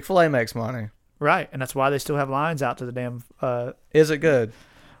 Chick-fil-A makes money. right, and that's why they still have lines out to the damn. Is it good?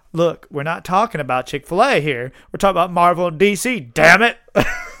 Look, we're not talking about Chick-fil-A here. We're talking about Marvel and DC. Damn it!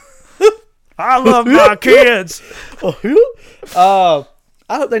 I love my kids. I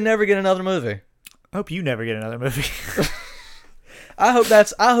hope they never get another movie. I hope you never get another movie. I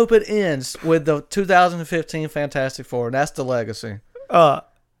hope it ends with the 2015 Fantastic Four, and that's the legacy. Uh,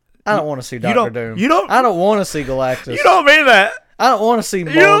 I don't want to see Doctor don't- Doom. you don't- I don't want to see Galactus. you don't mean that. I don't want to see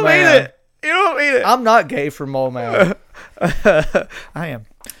Mole You don't mean Man. it. You don't mean it. I'm not gay for Mole Man. I am.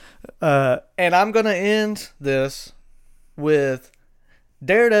 And I'm gonna end this with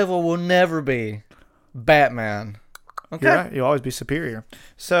Daredevil will never be Batman. Okay. You're right. You'll always be superior.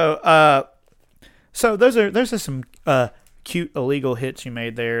 So those are some cute illegal hits you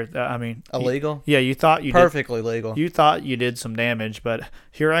made there. I mean, Illegal? Yeah, you thought you Perfectly legal. You thought you did some damage, but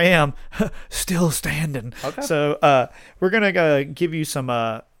here I am, still standing. Okay. So we're gonna give you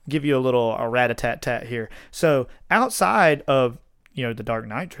a little rat-a-tat-tat here. So outside of the Dark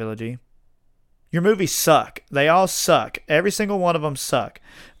Knight trilogy, your movies suck. They all suck. Every single one of them suck.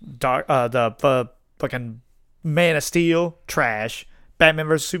 The fucking Man of Steel, trash. Batman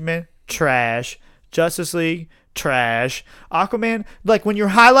vs Superman, trash. Justice League, trash. Aquaman, like when your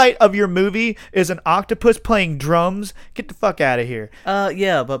highlight of your movie is an octopus playing drums, get the fuck out of here.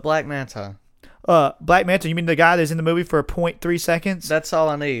 Yeah, but Black Manta. Black Manta, you mean the guy that's in the movie for 0.3 seconds? That's all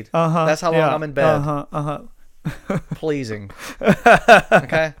I need. Uh-huh. That's how long I'm in bed. Pleasing.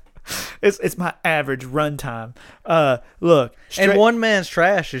 Okay. It's my average runtime. Look, And one man's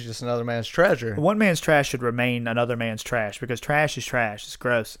trash is just another man's treasure. one man's trash should remain another man's trash because trash is trash. It's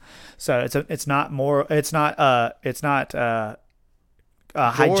gross. So it's not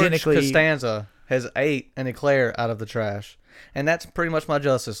hygienically. George Costanza has ate an eclair out of the trash. And that's pretty much my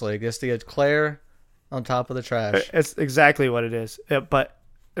Justice League. It's the eclair on top of the trash. It's exactly what it is. But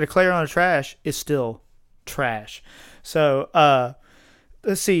the eclair on the trash is still trash. So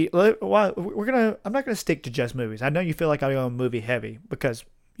let's see. I'm not gonna stick to just movies. I know you feel like I'm going movie heavy because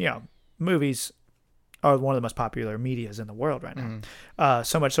movies are one of the most popular medias in the world right now.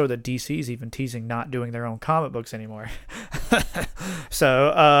 So much so that DC's even teasing not doing their own comic books anymore.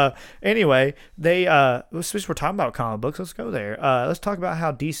 So anyway, since we're talking about comic books, let's go there. Let's talk about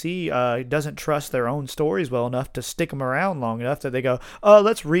how DC doesn't trust their own stories well enough to stick them around long enough that they go,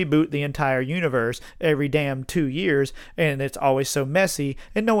 let's reboot the entire universe every damn 2 years, and it's always so messy,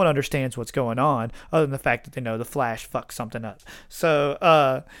 and no one understands what's going on other than the fact that they know the Flash fucked something up.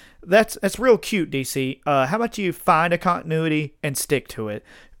 So that's real cute, DC. How about you find a continuity and stick to it?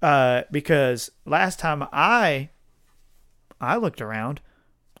 Because last time I looked around,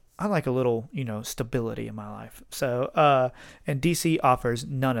 I like a little, stability in my life. So, and DC offers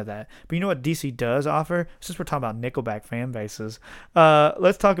none of that. But you know what DC does offer? Since we're talking about Nickelback fan bases,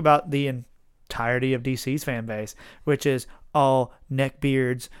 let's talk about the entirety of DC's fan base, which is all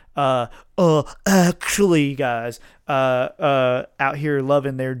neckbeards, actually guys, out here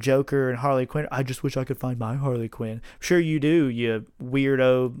loving their Joker and Harley Quinn. I just wish I could find my Harley Quinn. Sure you do, you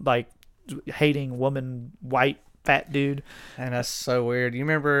weirdo, like, hating woman, white, fat dude. And that's so weird. You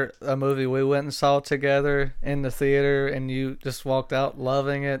remember a movie we went and saw together in the theater, and you just walked out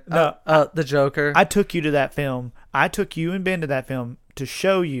loving it? No, The Joker. I took you to that film. I took you and Ben to that film to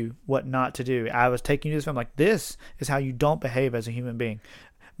show you what not to do. I was taking you to this film like, this is how you don't behave as a human being.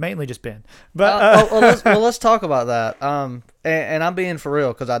 Mainly just Ben. But let's talk about that. And I'm being for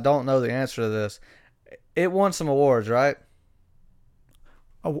real because I don't know the answer to this. It won some awards, right?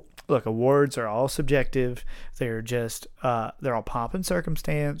 Look, awards are all subjective. They're just they're all pomp and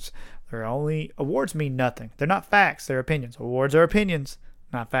circumstance. Awards mean nothing. They're not facts. They're opinions. Awards are opinions,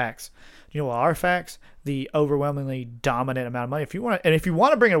 not facts. You know what are facts? The overwhelmingly dominant amount of money. If you want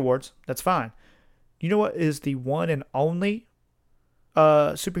to bring in awards, that's fine. You know what is the one and only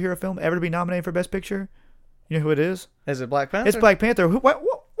superhero film ever to be nominated for Best Picture? You know who it is? Is it Black Panther? It's Black Panther. What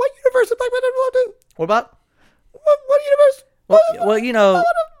universe did Black Panther belong to? What about? What universe? Well, you know,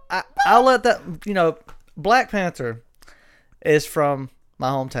 I'll let that. You know, Black Panther is from my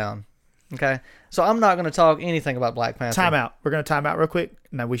hometown. Okay, so I'm not going to talk anything about Black Panther. Time out. We're going to time out real quick.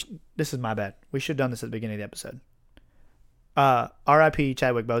 No, this is my bad. We should have done this at the beginning of the episode. R.I.P.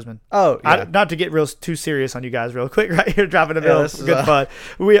 Chadwick Boseman. Oh, yeah. Not to get too serious on you guys real quick right here, dropping a bill. Good fun.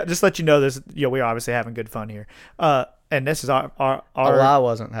 We just let you know this. We are obviously having good fun here. And this is our I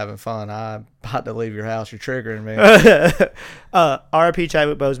wasn't having fun. I'm about to leave your house. You're triggering me. R.I.P.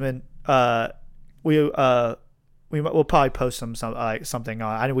 Chadwick Boseman. We'll probably post something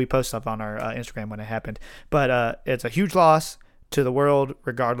on. I know we post stuff on our Instagram when it happened, but it's a huge loss to the world,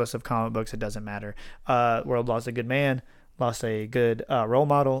 regardless of comic books. It doesn't matter. World lost a good man, lost a good role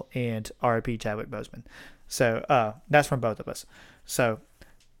model, and R.I.P. Chadwick Boseman. So that's from both of us. So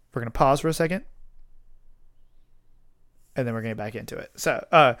we're gonna pause for a second, and then we're gonna get back into it.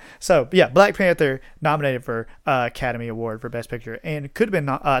 So yeah, Black Panther nominated for Academy Award for Best Picture, and could have been.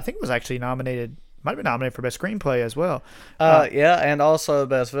 I think it was actually nominated. Might have been nominated for Best Screenplay as well. Yeah, and also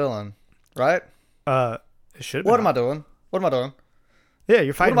Best Villain, right? It should have been. What am I doing? Yeah,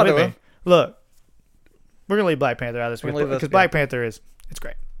 you're fighting What am I with doing? me. Look, we're gonna leave Black Panther out of this We're gonna leave because it, Black Panther it's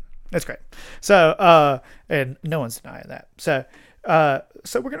great. It's great. So and no one's denying that. So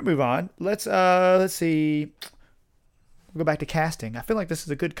we're gonna move on. Let's see. We'll go back to casting. I feel like this is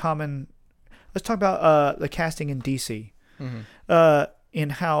a good common. Let's talk about the casting in DC. Mm-hmm.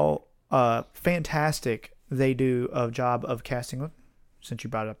 In how fantastic they do a job of casting. Since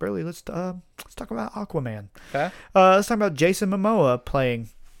you brought it up early, let's talk about Aquaman. Okay. Let's talk about Jason Momoa playing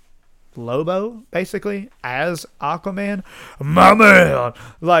Lobo, basically, as Aquaman. My man!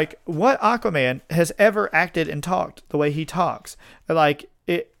 Like, what Aquaman has ever acted and talked the way he talks? Like,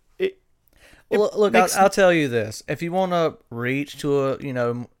 Well, look, I'll tell you this. If you want to reach to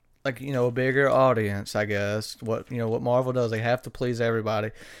a bigger audience, I guess, what Marvel does, they have to please everybody.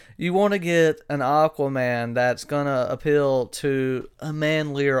 You want to get an Aquaman that's going to appeal to a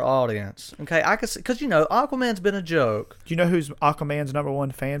manlier audience. Okay, I can see, because, Aquaman's been a joke. Do you know who's Aquaman's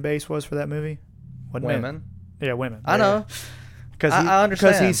 #1 fan base was for that movie? Women. Yeah, women. I know. Because I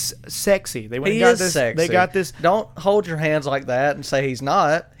understand. Because he's sexy. He is sexy. They got this. Don't hold your hands like that and say he's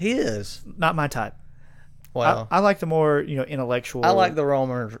not. He is. Not my type. Well, I like the more intellectual. I like the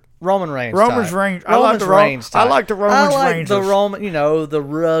Roman Reigns. Roman's type. Reigns. I like the Roman Reigns. The Roman. The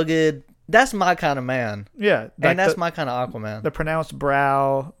rugged. That's my kind of man. Yeah, and that's my kind of Aquaman. The pronounced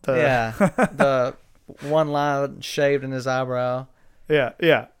brow. The one line shaved in his eyebrow.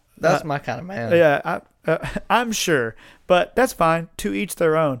 Yeah. That's my kind of man. Yeah, I'm sure, but that's fine. To each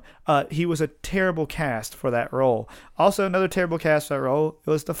their own. He was a terrible cast for that role. Also, another terrible cast for that role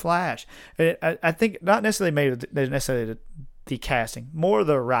was the Flash. And I think not necessarily the casting, more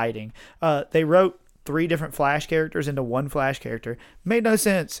the writing. They wrote 3 different Flash characters into one Flash character. Made no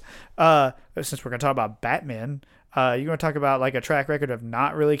sense. Since we're going to talk about Batman, you're going to talk about like a track record of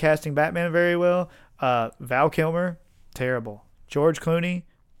not really casting Batman very well. Val Kilmer, terrible. George Clooney,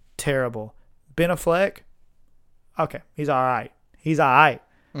 terrible. Ben Affleck, okay, he's all right.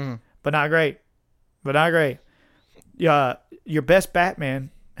 But not great. Your best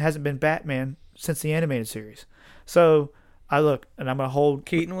Batman hasn't been Batman since the animated series. So I'm going to hold.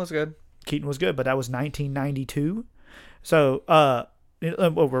 Keaton was good, but that was 1992. So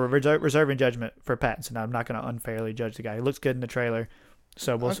we're reserving judgment for Pattinson. I'm not going to unfairly judge the guy. He looks good in the trailer.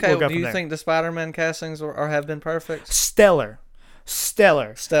 So we'll go from there. Do you think the Spider-Man castings have been perfect? Stellar.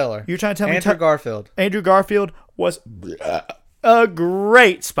 You're You're trying to tell me Andrew Garfield was a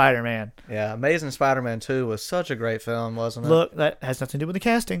great Spider-Man. Yeah, Amazing Spider-Man 2 was such a great film, wasn't it? Look, that has nothing to do with the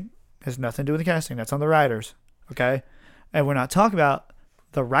casting. Has nothing to do with the casting. That's on the writers. Okay? And we're not talking about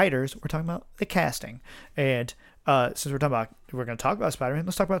the writers. We're talking about the casting. And since we're going to talk about Spider-Man,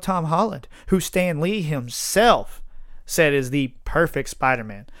 let's talk about Tom Holland, who Stan Lee himself said is the perfect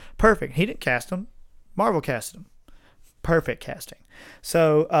Spider-Man. Perfect. He didn't cast him. Marvel casted him. Perfect casting.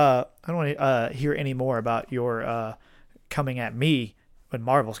 So I don't want to hear any more about your coming at me with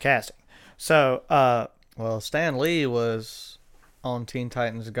Marvel's casting. So well, Stan Lee was on Teen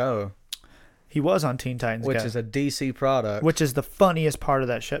Titans Go, he was on Teen Titans which Go, is a DC product. which is the funniest part of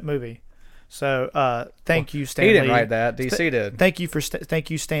that shit movie. So thank you, Stan Lee. He didn't write that. DC did. Thank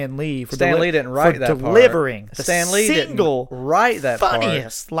you, Stan Lee, for Stan Lee didn't write for that part. delivering the Stan Lee single didn't write that part.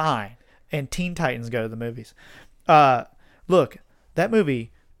 funniest line in Teen Titans Go to the movies. Look, that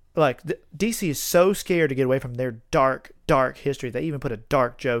movie, like DC is so scared to get away from their dark history. They even put a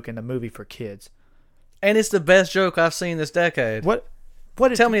dark joke in the movie for kids. And it's the best joke I've seen this decade. What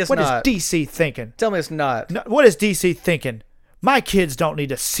is, Tell me it's what not. is DC thinking? Tell me it's not. No, what is DC thinking? My kids don't need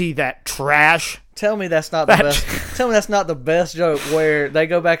to see that trash. Tell me that's not the best. Tell me that's not the best joke where they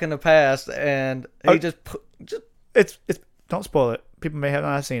go back in the past and he just It's don't spoil it. People may have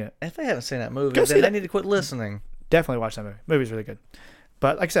not seen it. if they haven't seen that movie, Go see then they that. need to quit listening. Definitely watch that movie. Movie's really good.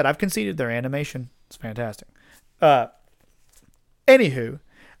 But like I said, I've conceded their animation. It's fantastic. Anywho,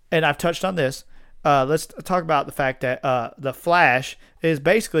 and I've touched on this. Let's talk about the fact that the Flash is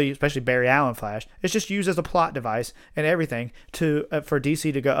basically, especially Barry Allen Flash, it's just used as a plot device and everything to for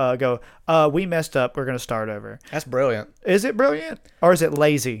DC to go. We messed up. We're going to start over. That's brilliant. Is it brilliant or is it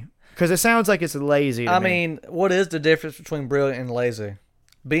lazy? Because it sounds like it's lazy. To I me. mean, what is the difference between brilliant and lazy?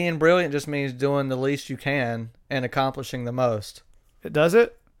 Being brilliant just means doing the least you can and accomplishing the most. Does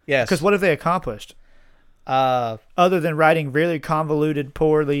it? Yes. Because what have they accomplished other than writing really convoluted,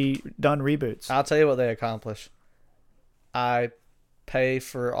 poorly done reboots? I'll tell you what they accomplish. I pay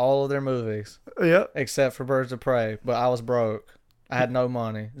for all of their movies Yep. except for Birds of Prey, but I was broke. I had no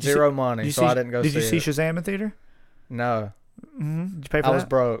money, zero money, so I didn't go see it. Did you see Shazam in theater? No, Did you pay for I that? was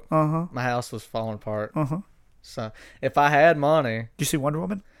broke. Uh-huh. My house was falling apart. Uh-huh. So if I had money, Did you see Wonder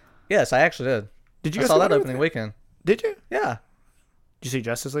Woman? yes, I actually did. Did you I go saw see that Wonder opening Woman? weekend. Did you? Yeah. Did you see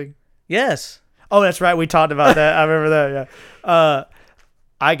Justice League? Yes. Oh, that's right. We talked about that. I remember that. Yeah.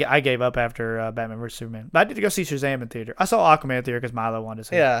 I gave up after Batman vs Superman. But I did go see Shazam in theater. I saw Aquaman in theater because Milo wanted to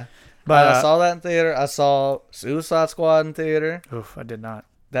see it. Yeah. But I saw that in theater. I saw Suicide Squad in theater. Oof, I did not.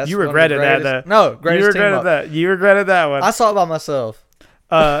 That's You one of the regretted that, greatest- though. No, greatest You team regretted up. that. You regretted that one. I saw it by myself.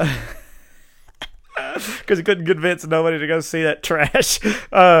 Because you couldn't convince nobody to go see that trash.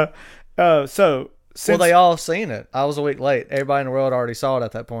 So since Well, they all seen it. I was a week late. Everybody in the world already saw it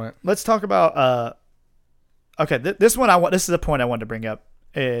at that point. let's talk about okay, this one this is a point I wanted to bring up.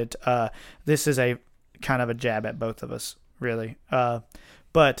 This is a kind of a jab at both of us, really.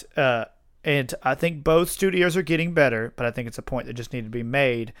 But and I think both studios are getting better, but I think it's a point that just needed to be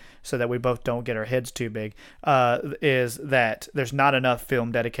made so that we both don't get our heads too big. Is that there's not enough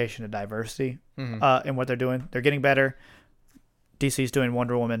film dedication to diversity in what they're doing. They're getting better. DC's doing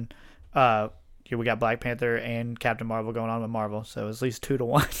Wonder Woman. We got Black Panther and Captain Marvel going on with Marvel, so it's at least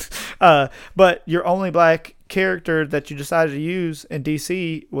 2-1. But your only black character that you decided to use in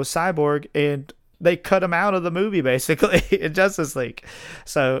DC was Cyborg, and they cut him out of the movie basically in Justice League.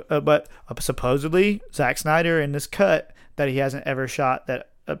 So, but supposedly Zack Snyder in this cut that he hasn't ever shot that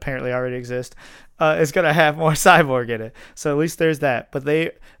apparently already exists is going to have more Cyborg in it. So at least there's that. But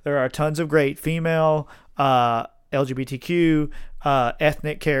there are tons of great female, LGBTQ,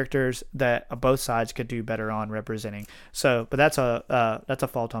 ethnic characters that both sides could do better on representing. So, but that's a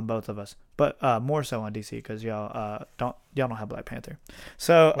fault on both of us. But more so on DC because y'all don't have Black Panther.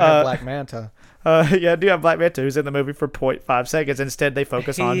 So We have Black Manta. yeah, I do have Black Manta who's in the movie for 0.5 seconds. Instead, they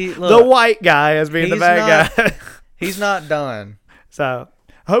focus on the look, white guy as being the he's bad guy. He's not done. So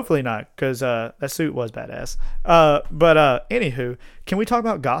hopefully not, because that suit was badass. But anywho, can we talk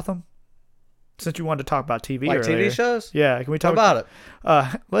about Gotham? Since you wanted to talk about TV Like earlier. TV shows? Yeah, can we talk What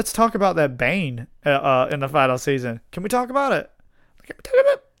about it? Let's talk about that Bane in the final season. Can we talk about it? Can we talk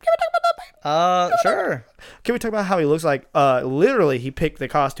about that Bane? Sure. Can we talk about how he looks like? Literally, he picked the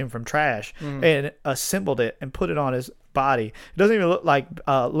costume from trash and assembled it and put it on his body. It doesn't even look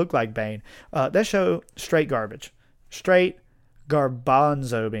like Bane. That show straight garbage, straight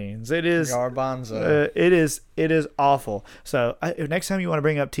garbanzo beans. It is Garbanzo. it is awful. So next time you want to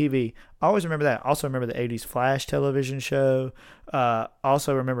bring up TV, always remember that. Also remember the '80s Flash television show.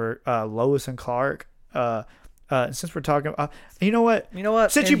 Also remember Lois and Clark. Since we're talking, you know what? You know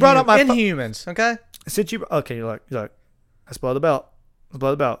what? Since you brought up my Inhumans, okay? Since you look, Let's blow the belt. Let's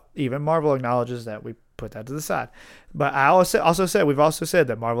blow the belt. Even Marvel acknowledges that. We put that to the side. But I also said we've also said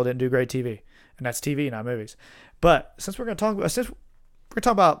that Marvel didn't do great TV, and that's TV, not movies. But since we're talking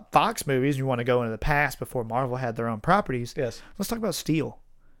about Fox movies, you want to go into the past before Marvel had their own properties. Yes. Let's talk about Steel.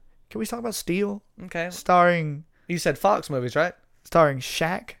 Can we talk about Steel? Okay. Starring You said Fox movies, right?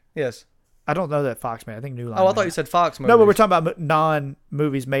 Shaq. Yes. I don't know that Fox made. I think New Line. Oh, I made thought it. you said Fox movies. No, but we're talking about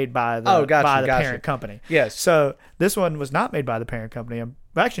non-movies made by the parent company. Yes. So this one was not made by the parent company.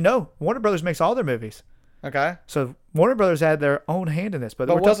 Actually, no. Warner Brothers makes all their movies. Okay. So Warner Brothers had their own hand in this. But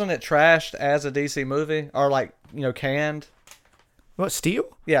wasn't it trashed as a DC movie or canned? What,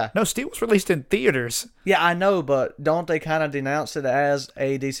 Steel? Yeah. No, Steel was released in theaters. Yeah, I know, but don't they kind of denounce it as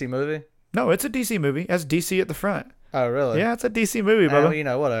a DC movie? No, it's a DC movie. It has DC at the front. Oh, really? Yeah, it's a DC movie, Oh,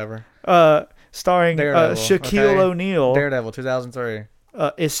 Bubba. whatever. Starring Daredevil, Shaquille O'Neal. Daredevil 2003.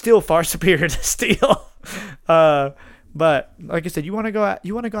 Is still far superior to Steel. But like I said, you want to go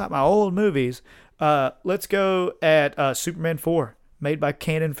out my old movies. Let's go at Superman 4, made by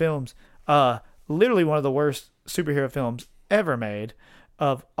Canon Films. Literally one of the worst superhero films ever made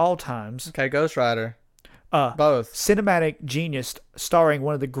of all times. Okay, Ghost Rider. Both. Cinematic genius, starring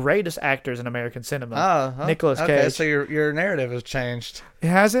one of the greatest actors in American cinema, Nicolas Cage. Okay, so your narrative has changed.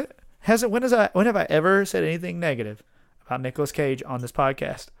 Has it? When have I ever said anything negative about Nicolas Cage on this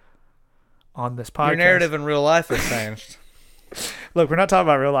podcast? Your narrative in real life has changed. Look, we're not talking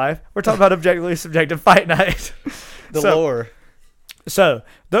about real life. We're talking about objectively subjective fight night. Lore. So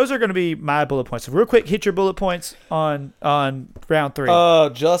those are going to be my bullet points. So real quick, hit your bullet points on round 3.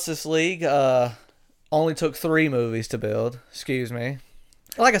 Justice League only took 3 movies to build. Excuse me.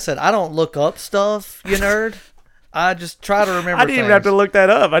 Like I said, I don't look up stuff, you nerd. I just try to remember I didn't even have to look that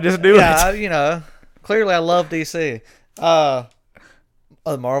up. I just knew it. Clearly I love DC.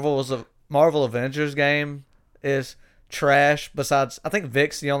 Marvel Avengers game is trash. Besides, I think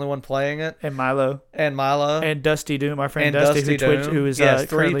Vic's the only one playing it. And Milo. And Dusty Doom, our friend and Dusty, who is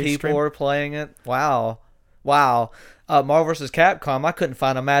 3 people are playing it. Wow. Marvel vs. Capcom, I couldn't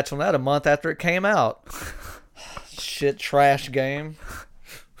find a match on that a month after it came out. Shit trash game.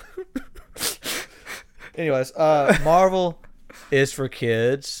 Anyways, Marvel is for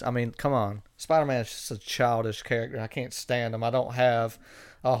kids. I mean, come on. Spider-Man is just a childish character. I can't stand him. I don't have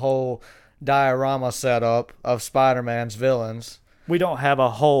a whole diorama set up of Spider-Man's villains. We don't have a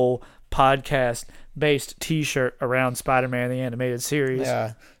whole podcast-based T-shirt around Spider-Man the Animated Series.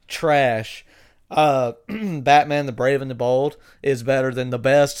 Yeah, trash. Batman the Brave and the Bold is better than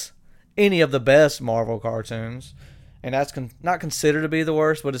any of the best Marvel cartoons. And that's not considered to be the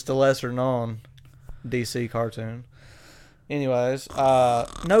worst, but it's the lesser known DC cartoon. Anyways,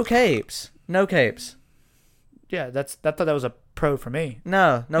 no capes. Yeah, I thought that was a pro for me.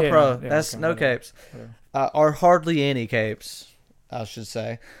 No pro. Yeah, That's okay, no whatever. capes. Or hardly any capes, I should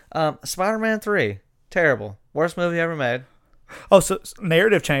say. Spider-Man 3, terrible. Worst movie ever made. Oh, so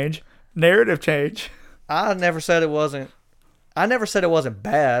narrative change. I never said it wasn't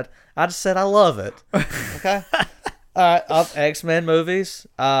bad. I just said I love it. Okay? X-Men movies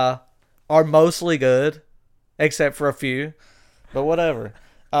are mostly good, except for a few. But whatever.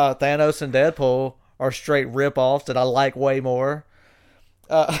 Thanos and Deadpool are straight rip-offs that I like way more.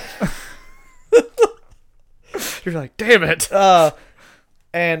 You're like, damn it.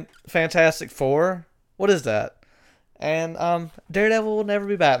 And Fantastic Four. What is that? And Daredevil will never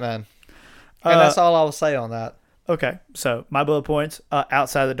be Batman. And that's all I will say on that. Okay, so my bullet points.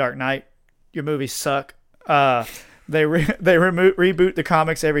 Outside of the Dark Knight, your movies suck. They reboot the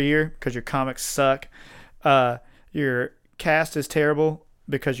comics every year because your comics suck. Your cast is terrible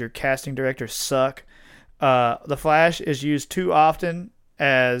because your casting directors suck. The Flash is used too often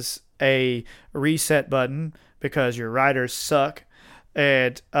as a reset button because your writers suck.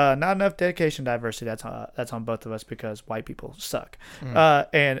 And not enough dedication, diversity. That's on both of us because white people suck.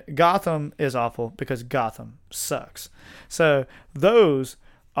 And Gotham is awful because Gotham sucks. So those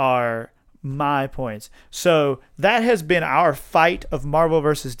are my points. So that has been our fight of Marvel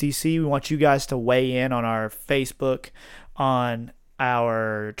versus DC. We want you guys to weigh in on our Facebook, on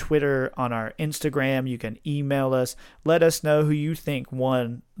our Twitter, on our Instagram. You can email us. Let us know who you think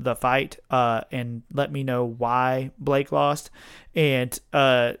won the fight, and let me know why Blake lost, and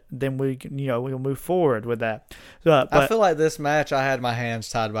then we'll move forward with that. But I feel like this match I had my hands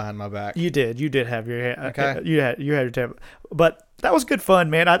tied behind my back. You did have your hand. Okay. You had your tail. But that was good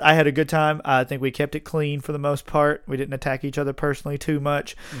fun, man. I had a good time. I think we kept it clean for the most part. We didn't attack each other personally too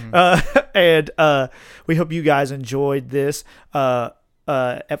much. And we hope you guys enjoyed this.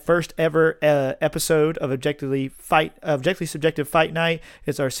 at first ever episode of Objectively Subjective Fight Night.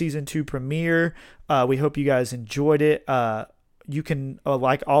 It's our season 2 premiere. We hope you guys enjoyed it. You can,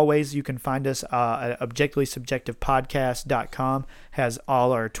 like always, you can find us at objectivelysubjectivepodcast.com. Has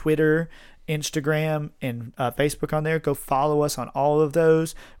all our Twitter, Instagram, and Facebook on there. Go follow us on all of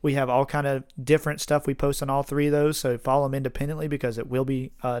those. We have all kind of different stuff we post on all 3 of those, so follow them independently because it will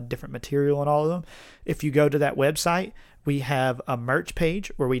be different material on all of them. If you go to that website, we have a merch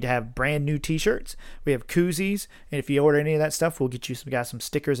page where we'd have brand new t-shirts. We have koozies, and if you order any of that stuff, we'll get you some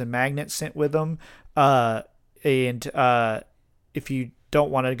stickers and magnets sent with them. If you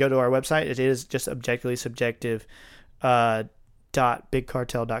don't want to go to our website, it is just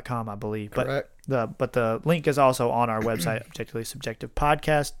objectivelysubjective.bigcartel.com, I believe. Correct. But the link is also on our website,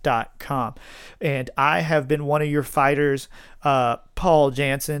 objectivelysubjectivepodcast.com. And I have been one of your fighters, Paul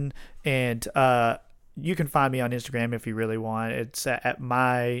Jansen, and you can find me on Instagram if you really want. It's at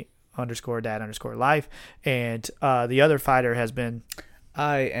my_dad_life. And the other fighter has been...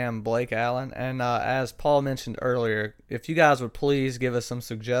 I am Blake Allen, and as Paul mentioned earlier, if you guys would please give us some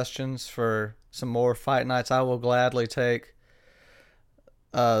suggestions for some more fight nights, I will gladly take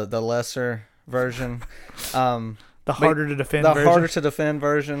the lesser version. The harder to defend the version. harder to defend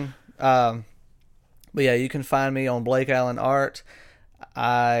version. But yeah, you can find me on Blake Allen Art.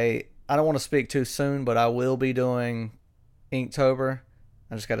 I don't want to speak too soon, but I will be doing Inktober.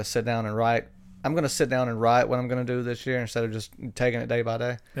 I just got to sit down and write. I'm going to sit down and write what I'm going to do this year instead of just taking it day by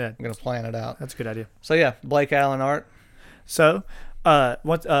day. Yeah. I'm going to plan it out. That's a good idea. So yeah, Blake Allen Art. So, and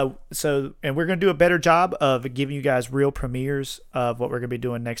we're going to do a better job of giving you guys real premieres of what we're going to be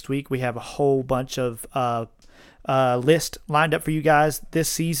doing next week. We have a whole bunch of list lined up for you guys this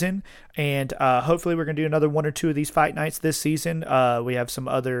season, and hopefully we're going to do another 1 or 2 of these fight nights this season. We have some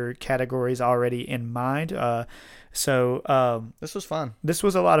other categories already in mind. So this was fun. This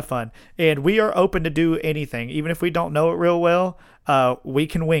was a lot of fun, and we are open to do anything, even if we don't know it real well. We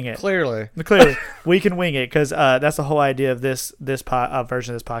can wing it. Clearly, we can wing it because that's the whole idea of this version of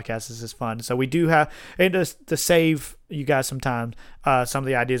this podcast. Is fun. So we do have, and to save you guys some time, some of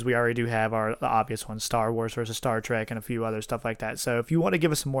the ideas we already do have are the obvious ones: Star Wars versus Star Trek, and a few other stuff like that. So if you want to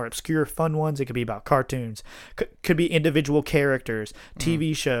give us some more obscure, fun ones, it could be about cartoons, could be individual characters,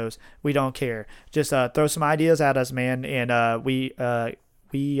 TV shows. We don't care. Just throw some ideas at us, man, and we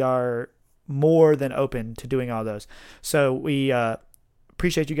are more than open to doing all those. So we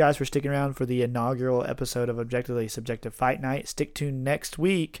appreciate you guys for sticking around for the inaugural episode of Objectively Subjective Fight Night. Stick tuned next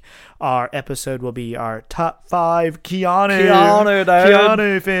week. Our episode will be our top 5 Keanu dude.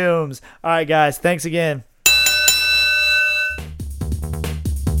 Keanu films. All right, guys. Thanks again.